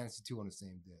Final Fantasy 2 on the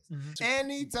same disc.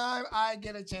 Anytime I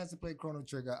get a chance to play Chrono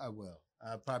Trigger, I will.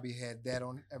 I probably had that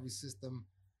on every system.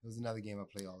 It was another game I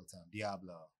play all the time,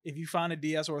 Diablo. If you find a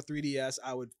DS or a 3DS,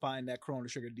 I would find that Chrono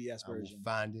Trigger DS version. I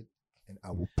will find it and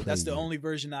I will play That's the only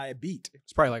version I beat.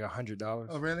 It's probably like $100.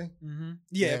 Oh, really?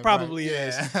 Yeah, it probably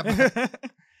is. Yeah.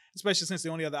 Especially since the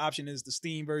only other option is the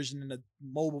Steam version and the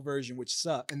mobile version, which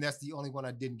suck. And that's the only one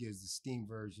I didn't get is the Steam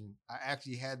version. I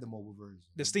actually had the mobile version.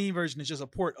 The Steam version is just a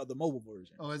port of the mobile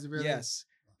version. Oh, is it really? Yes.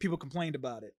 People complained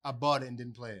about it. I bought it and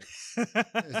didn't play it.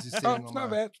 It's just sitting It's not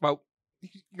bad. It's about,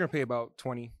 you're going to pay about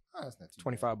 $20, that's not too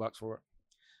 $25 for it.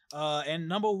 And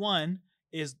number one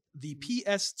is the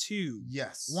PS2.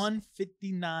 Yes.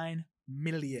 159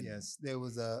 million. Yes. There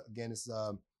was that's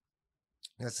a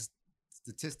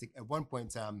statistic. At one point in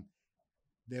time,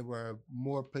 there were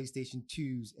more PlayStation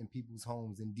 2s in people's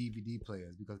homes than DVD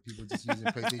players because people were just using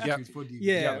PlayStation 2s for DVD.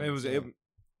 Yeah, it was.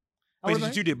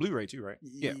 PlayStation 2 did Blu-ray too, right?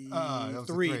 Yeah. That was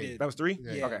 3 3. did. That was 3?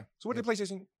 Yeah. Okay. So what did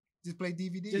PlayStation? Just play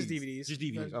DVDs. Just DVDs. Just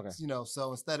DVDs. Okay. So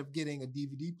instead of getting a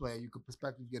DVD player, you could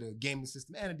prospectively get a gaming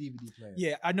system and a DVD player.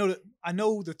 Yeah, I know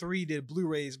the 3 did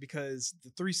Blu-rays because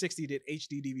the 360 did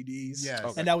HD DVDs. Yes.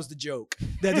 Okay. And that was the joke.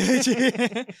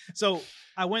 So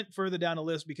I went further down the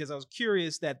list because I was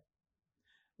curious that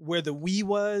where the Wii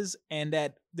was and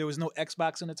that there was no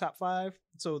Xbox in the top 5.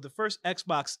 So the first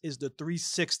Xbox is the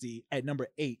 360 at number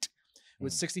 8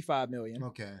 with 65 million.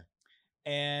 Okay.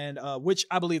 And which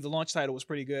I believe the launch title was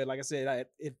pretty good. Like I said,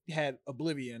 it had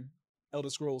Oblivion,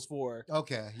 Elder Scrolls 4.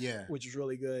 Okay, yeah. Which is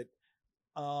really good.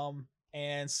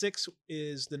 And 6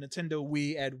 is the Nintendo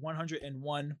Wii at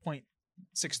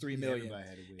 101.63 million.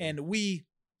 And the Wii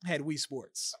had Wii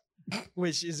Sports.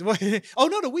 Which is what? Oh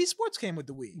no, the Wii Sports came with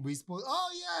the Wii. Wii Sports. Oh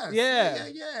yes. Yeah.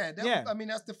 Yeah. I mean,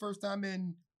 that's the first time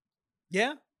in.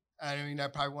 Yeah. I mean,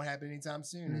 that probably won't happen anytime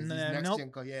soon. Nope.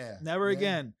 Yeah. Never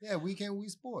again. Yeah, Weekend Wii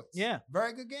Sports. Yeah.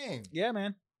 Very good game. Yeah,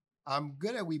 man. I'm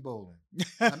good at Wii bowling.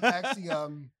 I'm actually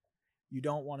You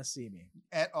don't want to see me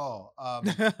at all.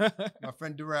 My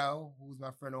friend Darrell, who's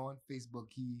my friend on Facebook,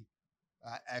 he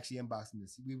actually inboxed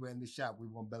this. We were in the shop. We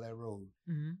were on Bel Air Road,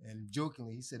 and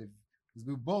jokingly he said, "Because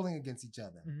we were bowling against each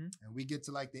other, and we get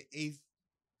to like the 8th."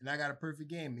 And I got a perfect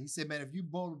game. He said, "Man, if you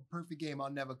bowl a perfect game,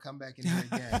 I'll never come back in here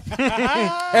again."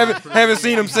 haven't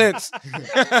seen him since.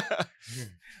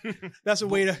 That's a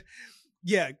way to,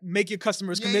 make your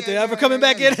customers commit to ever coming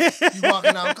back in. You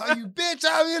walking out, call you bitch,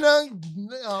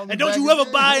 and don't you ever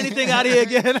buy anything out of here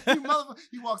again. You motherfucker.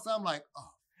 He walks out, I'm like,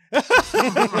 oh.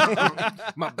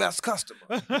 My best customer.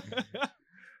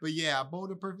 But yeah, I bowled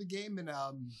a perfect game, and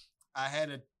I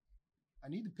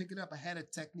need to pick it up. I had a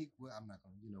technique where I'm not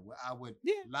going to, where I would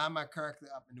line my character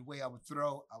up, and the way I would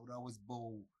throw, I would always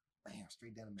bowl, bam,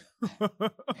 straight down the middle.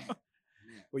 Bam.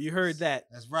 Well, you heard that.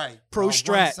 That's right. Pro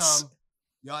strats.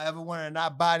 Y'all ever want to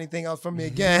not buy anything else from me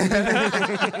again?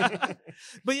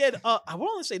 But yeah, I will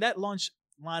only say that launch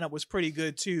lineup was pretty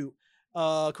good too.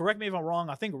 Correct me if I'm wrong.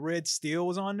 I think Red Steel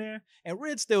was on there, and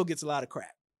Red Steel gets a lot of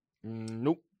crap.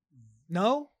 Nope.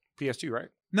 No? PS2, right?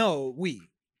 No, Wii.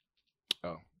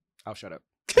 Oh. I'll shut up.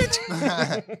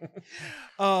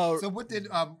 So what did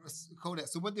Kodak?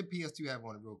 So what did PS2 have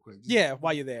on it, real quick?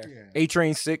 While you're there. Yeah.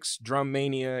 A-Train 6, Drum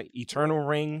Mania, Eternal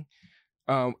Ring.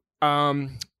 You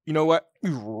know what?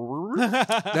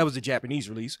 That was the Japanese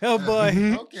release. Oh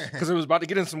boy. Okay. Because I was about to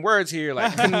get in some words here,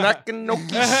 like Kanakanoki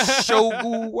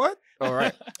Shogu. What? All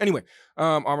right. Anyway,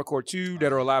 Armored Core 2,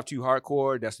 Dead or Alive 2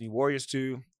 Hardcore, Destiny Warriors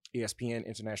 2. ESPN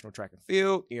International Track and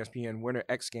Field, ESPN Winter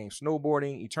X Games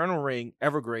Snowboarding, Eternal Ring,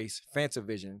 Evergrace,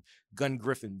 Fantavision, Gun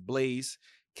Griffin Blaze,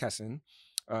 Kessen,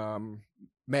 Madden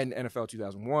NFL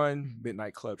 2001,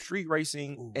 Midnight Club Street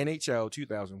Racing, NHL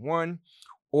 2001,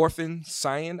 Orphan,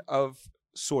 Scion of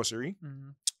Sorcery,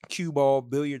 Cue Ball,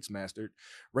 Billiards Mastered,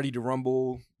 Ready to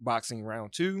Rumble, Boxing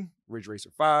Round 2, Ridge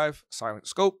Racer 5, Silent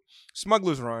Scope,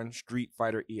 Smuggler's Run, Street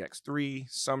Fighter EX3,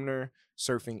 Sumner,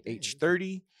 Surfing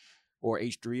H30, or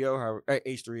H3O.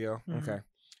 H3O. Okay.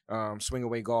 Swing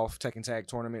Away Golf, Tekken Tag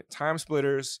Tournament, Time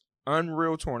Splitters,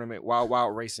 Unreal Tournament, Wild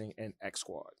Wild Racing, and X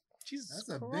Squad. Jesus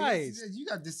That's Christ. you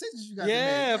got decisions you got to make.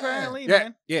 Yeah, apparently, Yeah,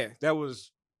 man. yeah, that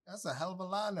was That's a hell of a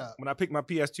lineup. when I picked my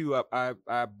PS2 up.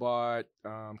 I bought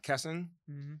Kessen.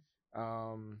 Mhm.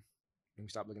 Let me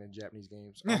stop looking at Japanese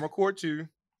games. Armored Core 2,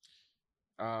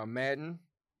 Madden,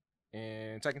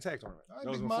 and Tekken Tag Tournament. All right,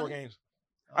 Those big were 4 money. games.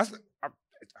 I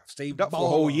saved up for a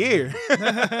whole year.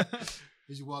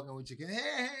 Did you walk in with your kid?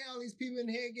 Hey, all these people in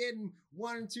here getting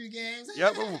 1 and 2 games.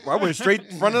 Yep, I went straight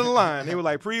in front of the line. They were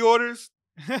like pre-orders.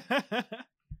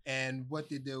 And what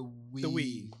did the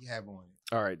Wii have on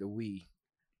it? All right, the Wii.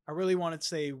 I really wanted to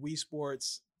say Wii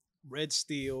Sports, Red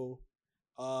Steel.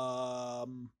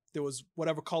 There was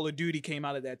whatever Call of Duty came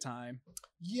out at that time.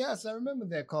 Yes, I remember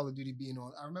that Call of Duty being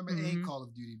on. I remember a Call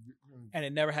of Duty. And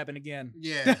it never happened again.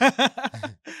 Yeah.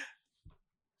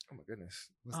 Oh my goodness.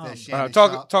 What's that? Shannon Shannon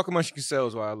Talk Sharp? talk amongst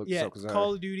yourselves while I look this Yeah, up.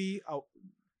 Call of Duty.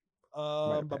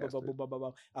 have passed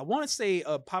I want to say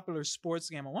a popular sports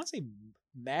game. I want to say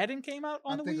Madden came out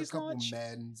on I the think a Wii's couple launch.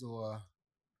 Maddens or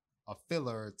a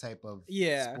filler type of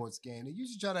Yeah. sports game. They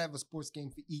usually try to have a sports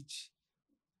game for each,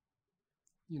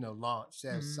 launch. They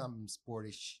have something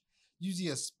sportish. Usually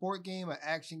a sport game, an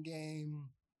action game.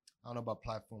 I don't know about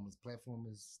platformers.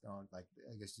 Platformers aren't like,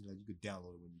 I guess you could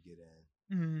download it when you get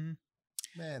in. Mhm.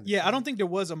 Man, Yeah, I don't think there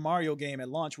was a Mario game at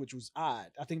launch, which was odd.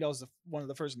 I think that was one of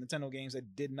the first Nintendo games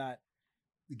that did not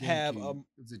the have GameCube.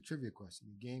 It was a trivia question.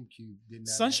 The GameCube did not.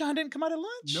 Sunshine didn't come out at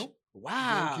launch. Nope.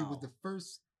 Wow. GameCube was the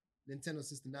first Nintendo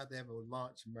system not to have a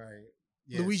launch Mario.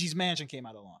 Luigi's Mansion came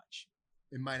out at launch.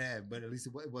 It might have, but at least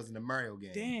it wasn't a Mario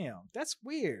game. Damn, that's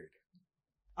weird.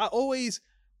 I always,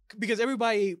 because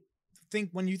everybody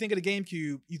when you think of the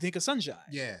GameCube, you think of Sunshine.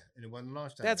 Yeah, and it wasn't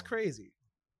launch time. That's crazy.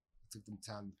 It took them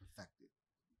time to perfect it.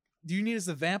 Do you need us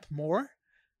to vamp more?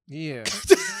 Yeah.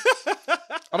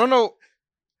 I don't know.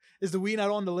 Is the Wii not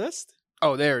on the list?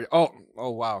 Oh, there. Oh,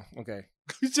 wow. Okay.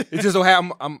 It just so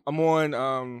happens I'm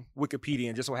on Wikipedia,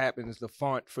 and just so happens the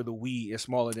font for the Wii is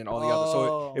smaller than all the others,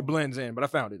 so it blends in. But I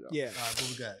found it though. Yeah. All right, what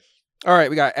we got? All right,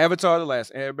 we got Avatar: The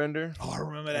Last Airbender. Oh, I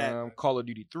remember that. Call of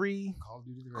Duty 3, Call of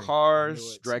Duty 3. I knew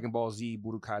Cars, it. Dragon Ball Z,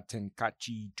 Budokai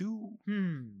Tenkaichi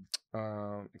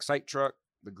 2, Excite Truck,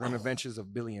 The Grim Adventures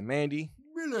of Billy and Mandy,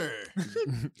 Really?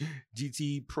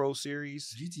 GT Pro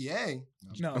Series, GTA?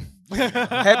 No.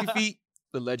 Happy Feet,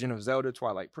 The Legend of Zelda: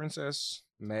 Twilight Princess,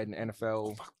 Madden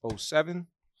NFL 07,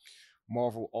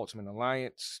 Marvel Ultimate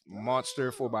Alliance,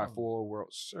 Monster 4x4 World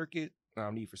Circuit,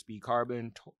 Need for Speed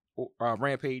Carbon,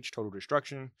 Rampage Total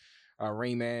Destruction,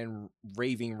 Rayman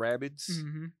Raving Rabbids,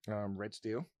 Red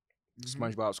Steel,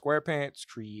 SpongeBob SquarePants,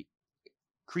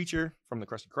 Creature from the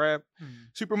Krusty Krab,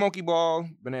 Super Monkey Ball,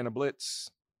 Banana Blitz,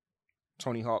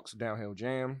 Tony Hawk's Downhill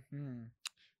Jam,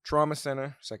 Trauma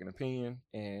Center, Second Opinion,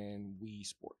 and Wii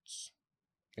Sports.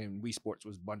 And Wii Sports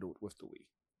was bundled with the Wii.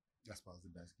 That's probably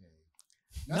the best game.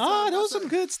 No, that was some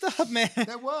good stuff, man.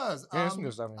 That was. Yeah, some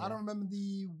good stuff. I don't remember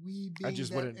the Wii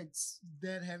being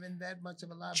that having that much of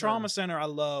a library. Trauma Center, I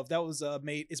love. That was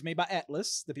it's made by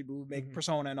Atlas, the people who make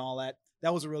Persona and all that.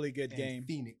 That was a really good game.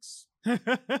 Phoenix.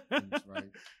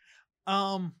 Right.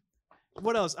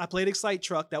 What else? I played Excite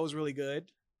Truck. That was really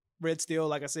good. Red Steel,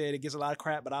 like I said, it gets a lot of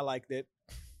crap, but I liked it.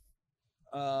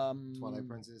 Twilight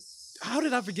Princess. How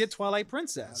did I forget Twilight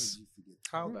Princess?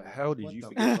 How the hell did you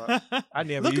forget about? I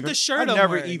never Look even, at the shirt I I'm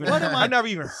never wearing. even. What am I never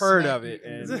even heard of it.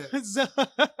 Smack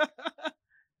And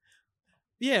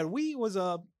Yeah, Wii was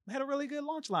had a really good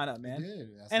launch lineup, man,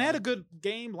 and had a good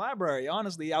game library.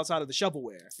 Honestly, outside of the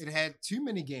shovelware, it had too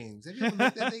many games. Have you ever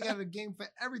looked at? They got a game for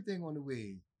everything on the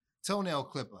Wii. Toenail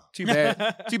clipper. too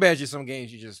bad. Just some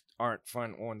games you just aren't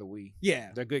fun on the Wii. Yeah,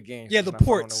 They're good games. Yeah, just the not fun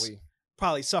on ports the Wii.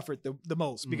 probably suffered the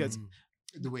most because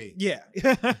the Wii. yeah.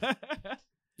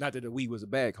 Not that the Wii was a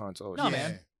bad console. No,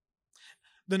 man.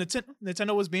 The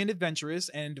Nintendo was being adventurous,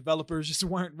 and developers just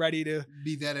weren't ready to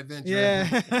be that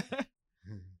adventurous. Yeah.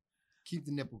 Keep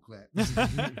the nipple clap.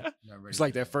 It's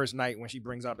like that first night when she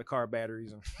brings out the car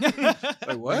batteries. And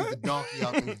like, what? The donkey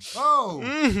out there. Oh,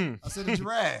 I said a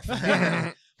giraffe.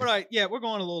 All right, yeah, we're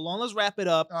going a little long. Let's wrap it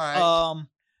up. All right.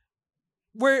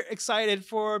 We're excited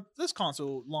for this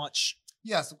console launch.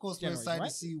 Yes, of course, we're Generation, excited right?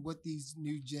 to see what these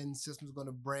new gen systems are going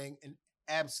to bring. And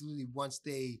absolutely, once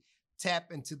they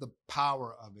tap into the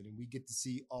power of it and we get to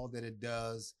see all that it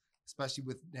does, especially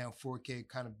with now 4K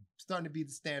kind of starting to be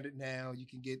the standard now. You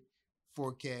can get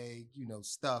 4K,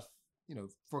 stuff.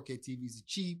 4K TVs are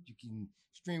cheap. You can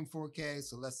stream 4K.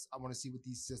 So I want to see what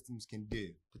these systems can do.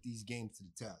 Put these games to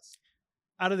the test.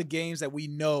 Out of the games that we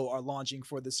know are launching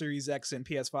for the Series X and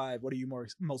PS5, what are you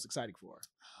most excited for?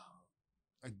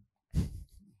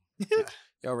 You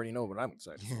already know what I'm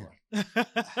excited for.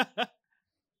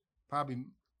 Probably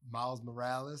Miles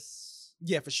Morales.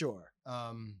 Yeah, for sure.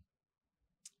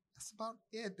 That's about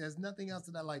it. There's nothing else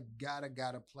that I like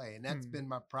gotta play. And that's been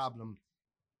my problem.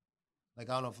 Like,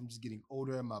 I don't know if I'm just getting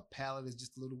older and my palate is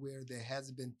just a little weird. There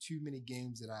hasn't been too many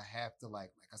games that I have to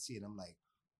like I see it, I'm like,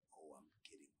 oh, I'm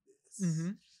getting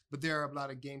this. But there are a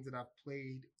lot of games that I've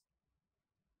played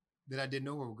that I didn't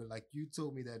know were good. Like, you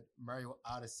told me that Mario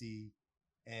Odyssey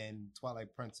and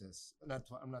Twilight Princess. I'm not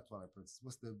Twilight Princess.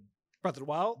 What's the Breath of the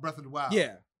Wild? Breath of the Wild.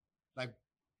 Yeah. Like,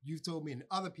 you told me and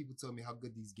other people told me how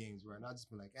good these games were. And I just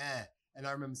been like, eh. And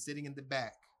I remember sitting in the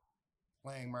back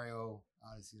playing Mario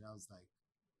Odyssey. And I was like,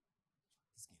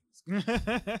 this game is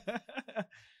good.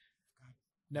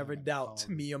 Never doubt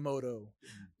Miyamoto.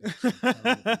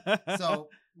 So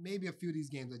maybe a few of these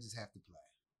games I just have to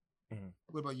play.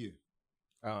 What about you?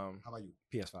 How about you?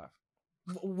 PS5.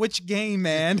 Which game,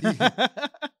 man?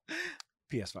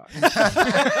 PS5.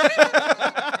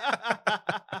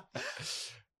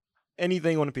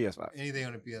 Anything on the PS5. Anything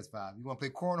on the PS5. You want to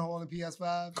play cornhole on the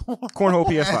PS5? Cornhole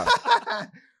PS5.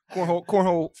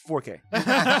 Cornhole 4K.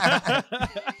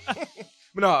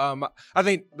 But no, I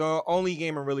think the only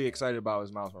game I'm really excited about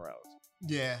is Miles Morales.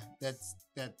 Yeah, that's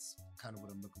kind of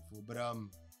what I'm looking for. But I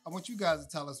want you guys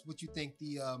to tell us what you think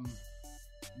the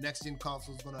next gen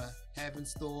console is gonna have in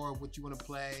store. What you want to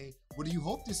play? What do you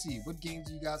hope to see? What games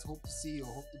do you guys hope to see or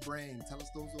hope to bring? Tell us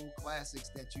those old classics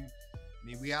that you. I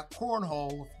mean, we got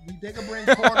cornhole. They can bring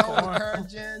cornhole to current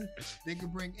gen. They can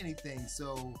bring anything.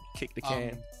 So kick the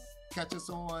can. Catch us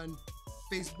on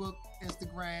Facebook,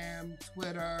 Instagram,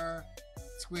 Twitter,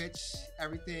 Twitch,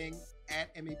 everything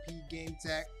at MAP Game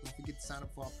Tech. Don't forget to sign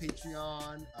up for our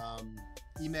Patreon.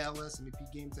 Email us,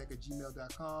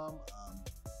 mapgametech@gmail.com.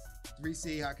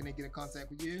 3C, how can they get in contact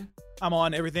with you? I'm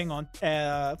on everything on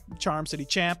Charm City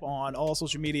Champ on all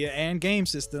social media and game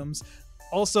systems.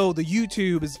 Also, the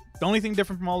YouTube is the only thing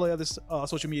different from all the other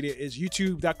social media is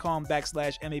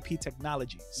youtube.com/MAP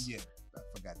Technologies. Yeah, I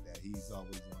forgot that. He's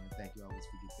always on it. Thank you. I always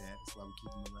forget that. That's why we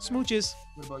keep him around. Smooches.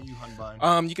 What about you,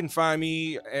 Hunbun? You can find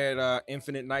me at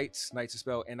Infinite Nights. Nights is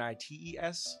spelled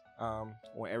NITES. On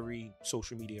every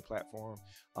social media platform.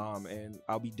 And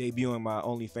I'll be debuting my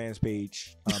OnlyFans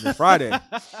page on Friday.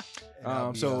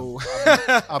 So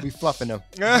I'll be fluffing them.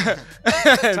 But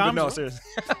no, seriously.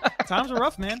 Times are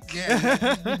rough, man.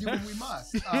 Yeah, we do what we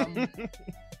must.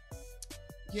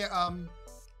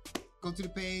 Go to the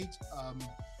page.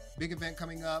 Big event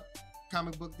coming up.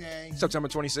 Comic Book Day. September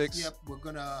 26th. Yep, we're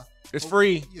gonna. It's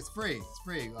free. It's free. It's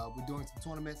free. We're doing some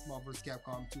tournaments. Marvel vs.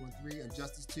 Capcom 2 and 3,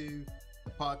 Injustice 2.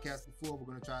 The podcast before. We're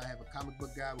gonna try to have a comic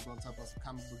book guy. We're gonna talk about some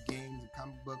comic book games and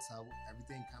comic books, how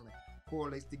everything kind of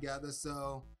correlates together.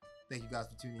 So thank you guys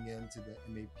for tuning in to the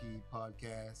MAP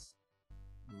podcast.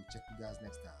 We'll check you guys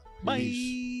next time. Bye.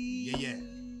 Peace.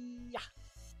 Yeah.